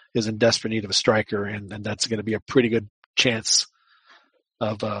is in desperate need of a striker, and that's going to be a pretty good chance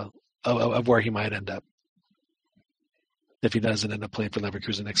of where he might end up if he doesn't end up playing for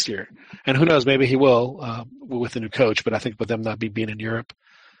Leverkusen next year. And who knows, maybe he will with the new coach, but I think with them not being in Europe,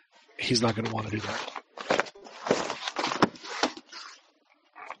 he's not going to want to do that.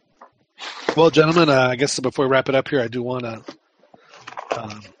 Well, gentlemen, I guess before we wrap it up here, I do want to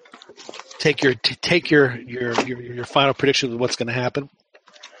take your final prediction of what's going to happen.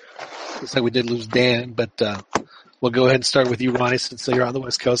 Looks like we did lose Dan, but we'll go ahead and start with you, Ronnie, since you're on the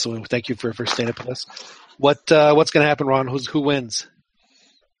West Coast. So thank you for staying up with us. What's going to happen, Ron? Who wins?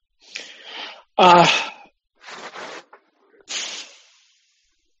 I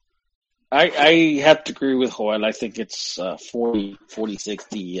have to agree with Joel. I think it's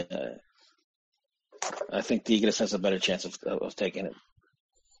 40-60. I think Tigres has a better chance of taking it.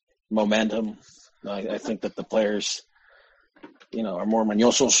 Momentum. I think that the players, are more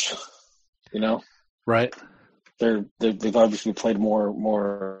mañosos. Right. They've obviously played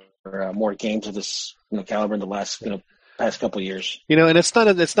more games of this caliber in the last past couple of years. And it's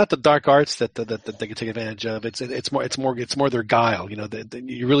not the dark arts that they can take advantage of. It's more their guile.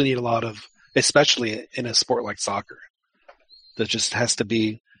 You really need a lot of, especially in a sport like soccer, there just has to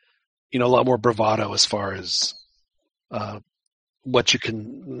be a lot more bravado as far as what you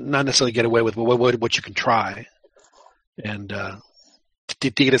can not necessarily get away with, but what you can try. And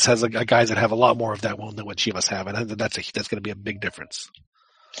Tigres has guys that have a lot more of that than what Chivas have, and that's going to be a big difference.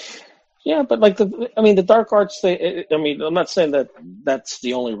 Yeah, but the dark arts. I'm not saying that that's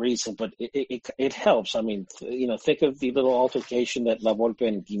the only reason, but it helps. Think of the little altercation that La Volpe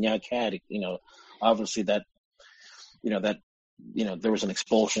and Gignac had. Obviously that there was an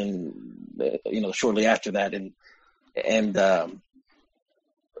expulsion. Shortly after that, and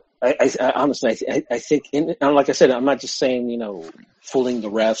I honestly I think, and like I said, I'm not just saying fooling the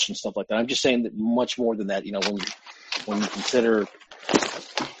refs and stuff like that. I'm just saying that much more than that. When you consider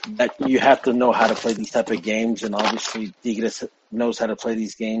that you have to know how to play these type of games, and obviously Tigres knows how to play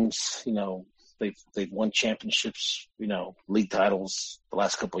these games. They've won championships, league titles the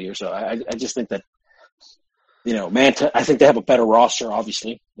last couple of years. So I just think that Manta. I think they have a better roster,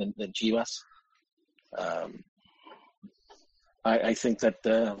 obviously, than Chivas. I think that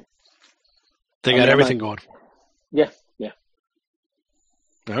they got everything going for them. Yeah.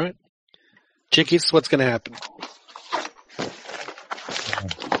 All right, Chickies, what's going to happen?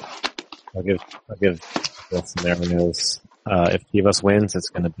 I'll give both scenarios. If Chivas wins, it's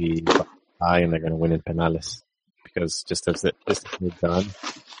going to be high, and they're going to win in penales, because just as it's done,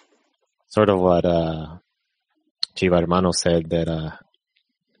 sort of what Chiva Hermano said, that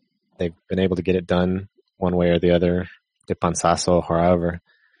they've been able to get it done one way or the other, de panzazo, however.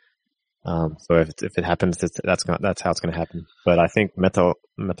 So if it happens, that's how it's going to happen. But I think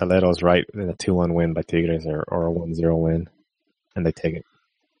Metalero's right in a 2-1 win by Tigres or a 1-0 win, and they take it.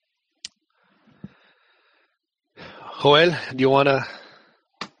 Joel, do you want to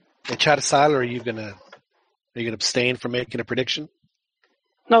echar sal, or are you gonna abstain from making a prediction?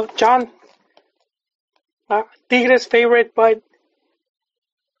 No, John. Tigres favorite, but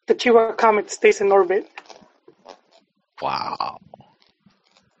the Chihuahua Comet stays in orbit. Wow.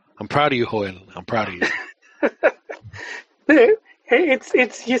 I'm proud of you, Joel. I'm proud of you.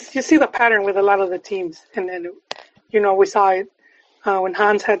 It's you see the pattern with a lot of the teams, and then we saw it when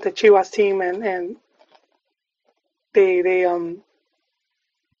Hans had the Chivas team, and they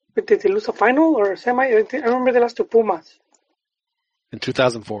did they lose a final or a semi? I remember they lost to Pumas in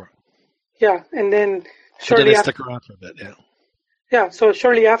 2004. Yeah, and then shortly after, stick around for a bit. Yeah. Yeah, so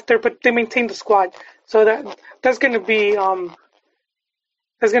shortly after, but they maintained the squad, so that's going to be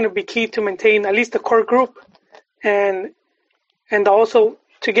key to maintain at least the core group, and also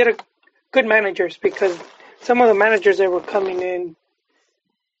to get good managers, because some of the managers that were coming in,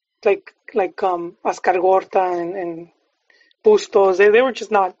 like Oscar Gorta and Bustos, they were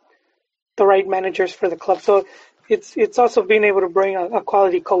just not the right managers for the club. So it's also being able to bring a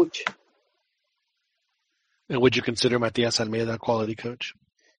quality coach. And would you consider Matias Almeida a quality coach?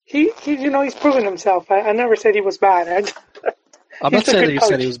 He's proven himself. I never said he was bad. I'm not saying that you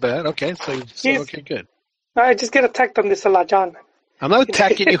said he was bad. Okay, okay, good. I just get attacked on this a lot, John. I'm not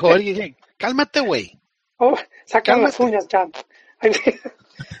attacking you, Jorge. Hey, cálmate, güey. Oh, sacan las uñas, John.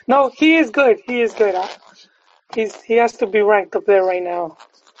 No, he is good. He is good. He has to be ranked up there right now.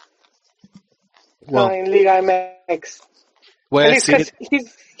 Well, in Liga MX. Well, at least because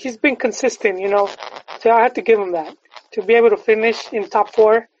he's been consistent, So I have to give him that, to be able to finish in top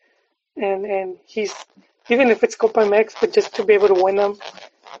 4, and he's, even if it's Copa MX, but just to be able to win them,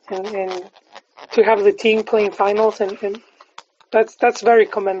 and to have the team playing finals, and that's very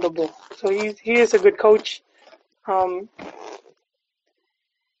commendable. So he is a good coach.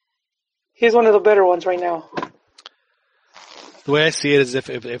 He's one of the better ones right now. The way I see it is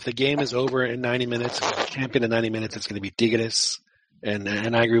if the game is over in 90 minutes, if it's champion in 90 minutes, it's going to be Tigres. And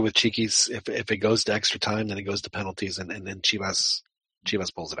I agree with Chiquis. If it goes to extra time, then it goes to penalties, and then Chivas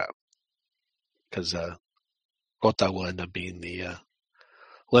pulls it out. Because Cota will end up being the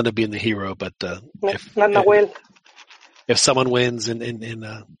hero. But if someone wins and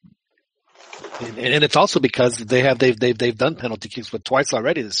it's also because they've done penalty kicks with twice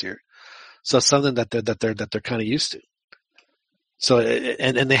already this year. So it's something that they're kind of used to. So,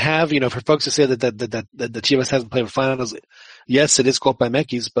 and they have, for folks to say that the Chivas hasn't played in finals, yes, it is Copa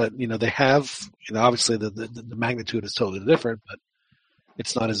MX, but, they have, obviously the magnitude is totally different, but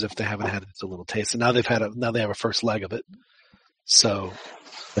it's not as if they haven't had a little taste. And now they have a first leg of it. So.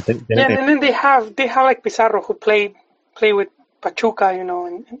 And then they have like Pizarro who played with Pachuca,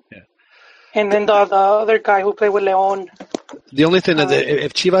 and then the other guy who played with León. The only thing that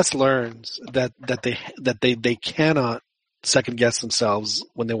if Chivas learns that they cannot second guess themselves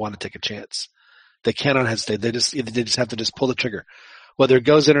when they want to take a chance. They cannot hesitate. They just have to just pull the trigger. Whether it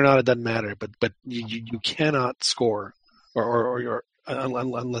goes in or not, it doesn't matter. But you cannot score or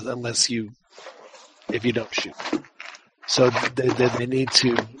unless if you don't shoot. So they need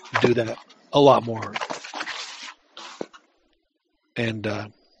to do that a lot more. And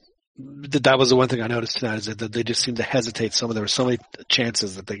that was the one thing I noticed tonight, is that they just seemed to hesitate. There were so many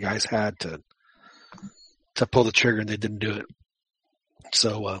chances that the guys had to pull the trigger, and they didn't do it.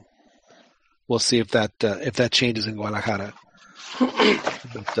 So we'll see if that changes in Guadalajara.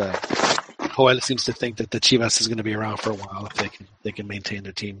 But Joel seems to think that the Chivas is going to be around for a while if they can maintain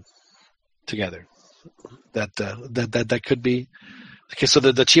their team together. That could be okay. So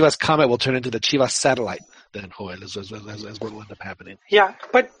the Chivas Comet will turn into the Chivas Satellite. Then Joel is what will end up happening. Yeah,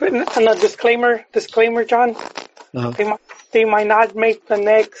 but on a disclaimer, John. Uh-huh. They might not make the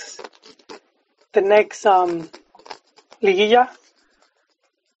next liguilla,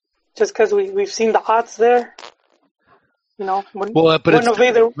 just because we've seen the odds there. But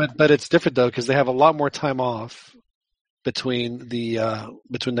it's different though, because they have a lot more time off between the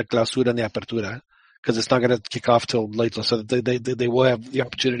clausura and the apertura, because it's not going to kick off till late. So they will have the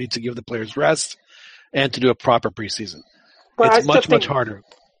opportunity to give the players rest and to do a proper preseason. But it's much harder.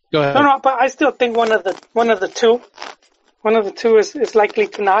 Go ahead. No, but I still think one of the two is likely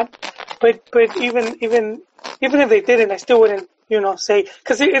to not. But even if they didn't, I still wouldn't, say,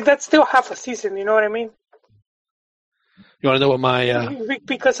 because that's still half a season. You know what I mean? You want to know what my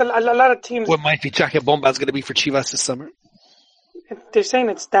because a lot of teams, what my fichaje bomba is going to be for Chivas this summer? They're saying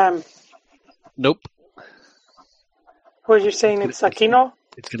it's Dam. Nope. What you're saying? It's Aquino.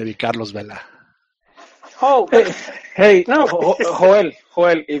 It's going to be Carlos Vela. Oh, hey, no, Joel,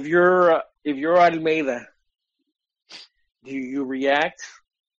 if you're Almeida, do you react,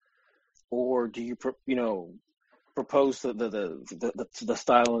 or do you propose the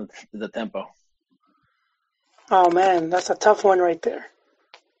style and the tempo? Oh man, that's a tough one right there.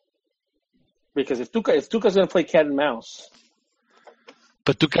 Because if Tuca's going to play cat and mouse,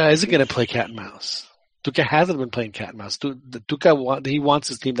 but Tuca isn't going to play cat and mouse. Tuca hasn't been playing cat and mouse. Tuca he wants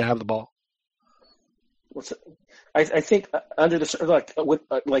his team to have the ball. I think under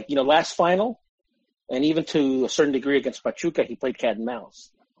the last final, and even to a certain degree against Pachuca, he played cat and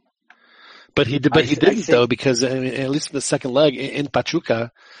mouse. But he didn't though, because I mean, at least in the second leg in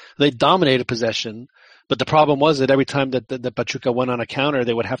Pachuca, they dominated possession. But the problem was that every time that Pachuca went on a counter,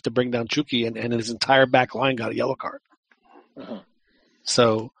 they would have to bring down Chucky, and his entire back line got a yellow card. Uh-huh.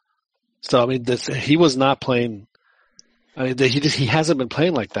 So I mean, he was not playing. I mean, he hasn't been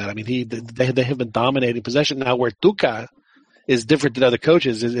playing like that. I mean, they have been dominating possession. Now, where Tuca is different than other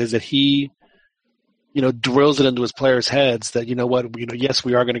coaches is that he, drills it into his players' heads that yes,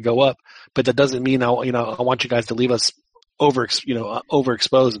 we are going to go up, but that doesn't mean I want you guys to leave us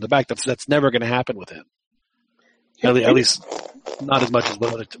overexposed in the back. That's never going to happen with him. At least not as much as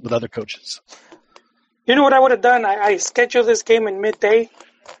with other coaches. You know what I would have done? I scheduled this game in midday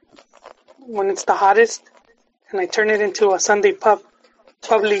when it's the hottest, and I turn it into a Sunday pub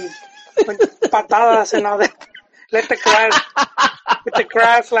league with patadas and all that. Let the grass, with the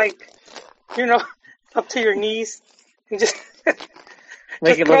grass up to your knees, and just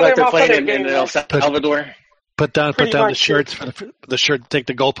make it look like they're playing in El Salvador. Put down the shirts for the shirt. Take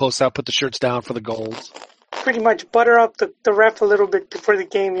the goalposts out. Put the shirts down for the goals. Pretty much butter up the ref a little bit before the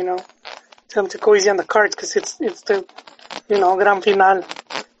game. Tell him to go easy on the cards because it's the gran final,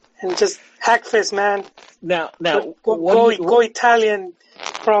 and just hack fist, man. Now, go Italian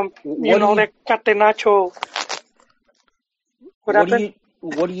from the Catenaccio. What happened?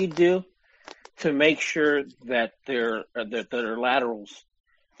 What do you do to make sure that their laterals,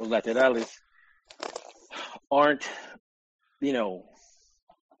 or laterales, aren't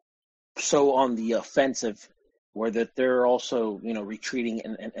so on the offensive, where that they're also retreating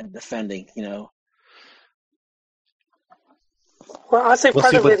and defending? Well, I say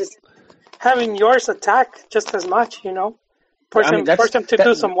part of it is having yours attack just as much. Force them to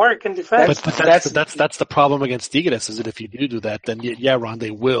do some work and defend. But that's the problem against Tigres, is that if you do that, then Ron, they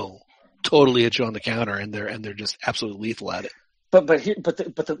will totally hit you on the counter, and they're just absolutely lethal at it. But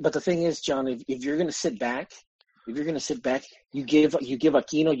the thing is, John, if you're going to sit back, you give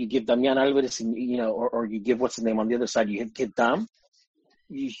Aquino, you give Damian Alvarez, and, or you give what's the name on the other side, you give Dam.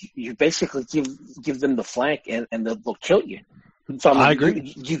 You basically give them the flank, and they'll kill you. So I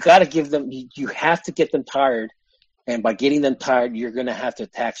agree. You got to give them. You have to get them tired, and by getting them tired, you're going to have to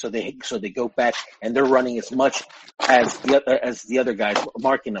attack. So they go back, and they're running as much as the other guys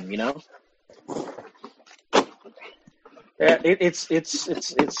marking them. Yeah, it's.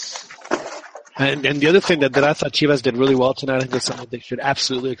 And the other thing that I thought Chivas did really well tonight, I think that's something they should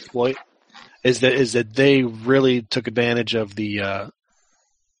absolutely exploit, is that they really took advantage of the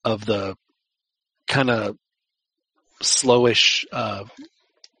kind of slowish,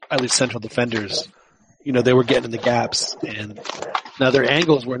 at least central defenders. They were getting in the gaps, and now their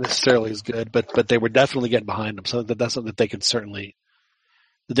angles weren't necessarily as good, but they were definitely getting behind them. So that's something that they can certainly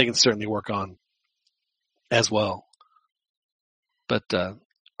work on as well. But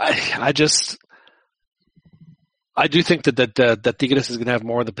I do think that Tigres is going to have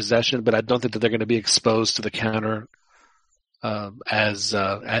more of the possession, but I don't think that they're going to be exposed to the counter as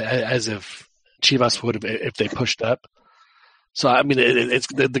if Chivas would have if they pushed up. So I mean, it's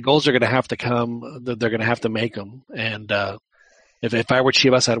the goals are going to have to come. They're going to have to make them. And if I were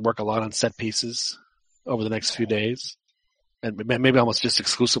Chivas, I'd work a lot on set pieces over the next few days, and maybe almost just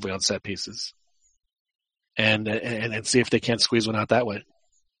exclusively on set pieces, and see if they can't squeeze one out that way.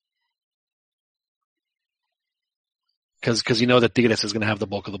 Because that Tigres is going to have the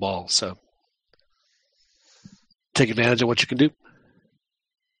bulk of the ball, so take advantage of what you can do.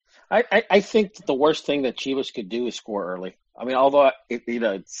 I think the worst thing that Chivas could do is score early. I mean, although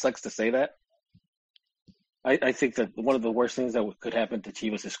it sucks to say that, I think that one of the worst things that could happen to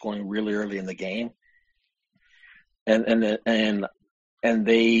Chivas is scoring really early in the game, and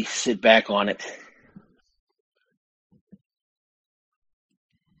they sit back on it.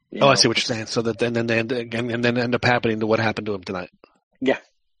 I see what you're saying. So that and then end up happening to what happened to him tonight. Yeah,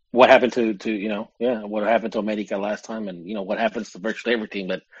 what happened to what happened to America last time, and what happens to virtually every team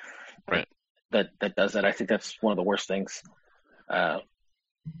that does that. I think that's one of the worst things.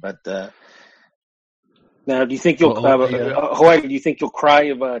 But now, do you think you'll Joel, do you think you'll cry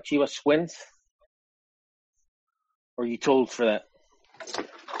if Chivas wins? Or are you told for that?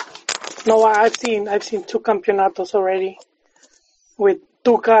 No, I've seen two campeonatos already with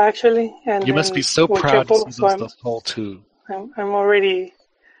Tuca actually, and You must be so with proud to Chepo, see so those whole two. I'm already.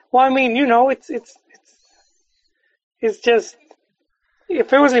 Well, I mean, it's just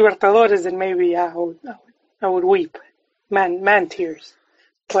if it was Libertadores, then maybe I would weep, man tears.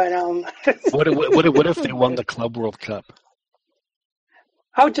 But What if they won the Club World Cup?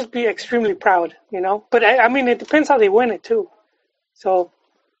 I would just be extremely proud, But I mean, it depends how they win it too. So,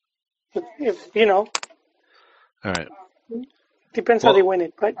 if All right. depends how they win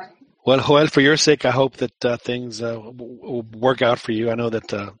it. But Well, Joel, for your sake, I hope that things will work out for you. I know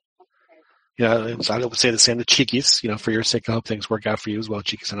that, I would say the same to Chiquis. For your sake, I hope things work out for you as well,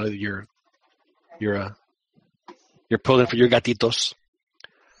 Chiquis. I know that you're pulling for your gatitos.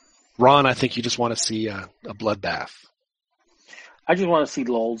 Ron, I think you just want to see a bloodbath. I just want to see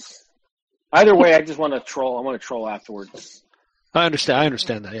lols. Either way, I just want to troll. I want to troll afterwards. I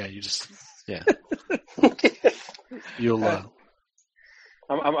understand that. Yeah, You'll.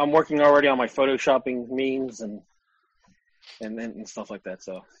 I'm working already on my photoshopping memes and stuff like that.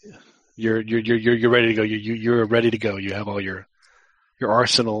 So You're ready to go. You're ready to go. You have all your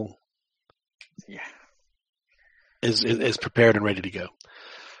arsenal. Yeah. Is prepared and ready to go.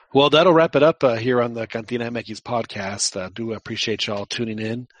 Well, that'll wrap it up here on the Cantina MX podcast. I do appreciate y'all tuning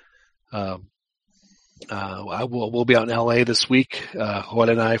in. We'll be out in LA this week, Joel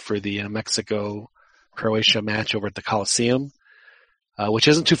and I, for the Mexico-Croatia match over at the Coliseum, which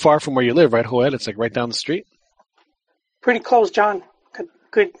isn't too far from where you live, right, Joel? It's like right down the street. pretty close, John.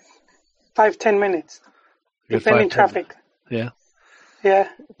 Good 5-10 minutes, Good depending 5-10 traffic. Yeah. Yeah.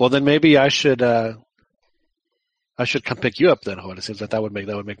 Well, then maybe I should come pick you up then, Joel. It seems like that would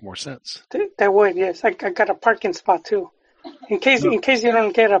make more sense. That would, yes. I got a parking spot too, in case you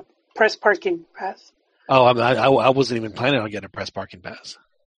don't get a press parking pass. Oh, I wasn't even planning on getting a press parking pass.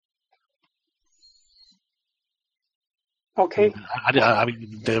 Okay. I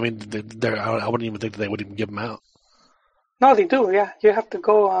wouldn't even think that they would even give them out. No, they do. Yeah, you have to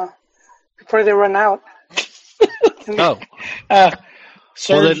go before they run out. Oh.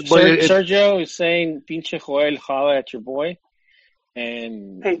 Sergio is saying, "Pinche Joel, holla at your boy,"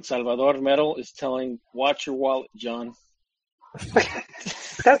 and Salvador Metal is telling, "Watch your wallet, John."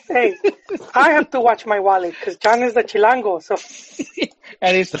 I have to watch my wallet because John is the chilango. So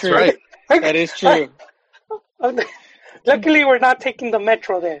that is true. Right. That is true. Luckily, we're not taking the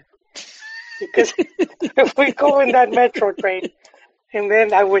metro there, because if we go in that metro train, and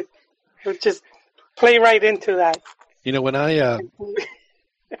then I would just play right into that. When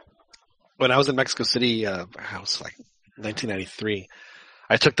I was in Mexico City, I was like 1993.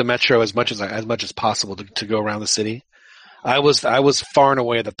 I took the metro as much as possible to go around the city. I was far and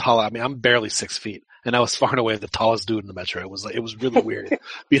away the tallest. I mean, I'm barely 6 feet, and I was far and away the tallest dude in the metro. It was really weird.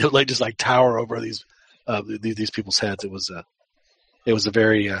 Just tower over these people's heads. It was a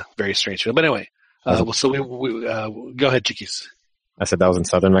very very strange feeling. But anyway, so we go ahead, Chiquis. I said that was in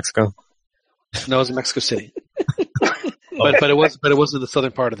southern Mexico. No, it was in Mexico City. But it was in the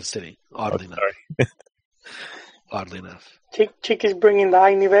southern part of the city. Oddly enough. Oddly enough. Chick is bringing the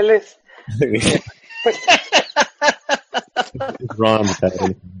high niveles. Wrong with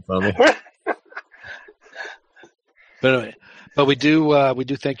that. But anyway, we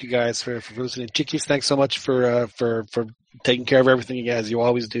do thank you guys for listening. Chiquis, thanks so much for taking care of everything you guys. You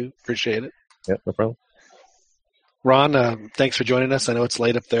always do. Appreciate it. Yeah, no problem. Ron, thanks for joining us. I know it's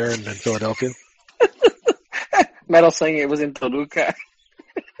late up there in Philadelphia. Metal saying it was in Toluca.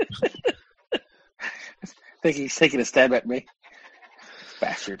 I think he's taking a stab at me.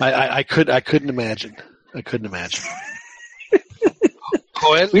 Bastard. I couldn't imagine.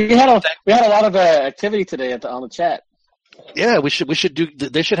 Joel? We had a lot of activity today on the chat. Yeah, we should do.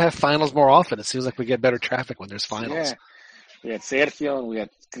 They should have finals more often. It seems like we get better traffic when there's finals. Yeah, we had Sergio, and we had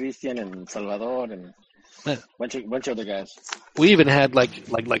Christian and Salvador, and a bunch of other guys. We even had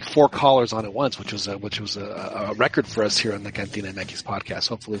like 4 callers on at once, which was a record for us here on the Cantina MX podcast.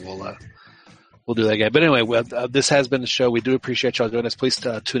 Hopefully we'll do that again. But anyway, this has been the show. We do appreciate y'all joining us. Please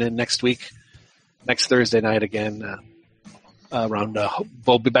tune in next Thursday night again. Around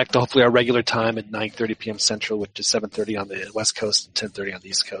we'll be back to hopefully our regular time at 9:30 p.m. Central, which is 7:30 on the West Coast and 10:30 on the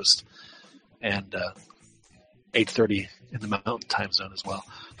East Coast, and 8:30 in the Mountain Time Zone as well.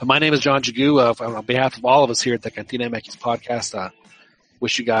 But my name is John Jagu. On behalf of all of us here at the Cantina MX podcast,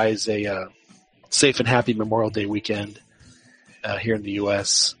 wish you guys a safe and happy Memorial Day weekend here in the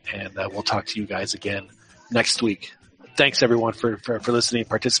U.S., and we'll talk to you guys again next week. Thanks everyone for listening,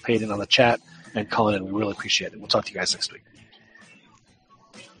 participating on the chat, and calling in. We really appreciate it. We'll talk to you guys next week.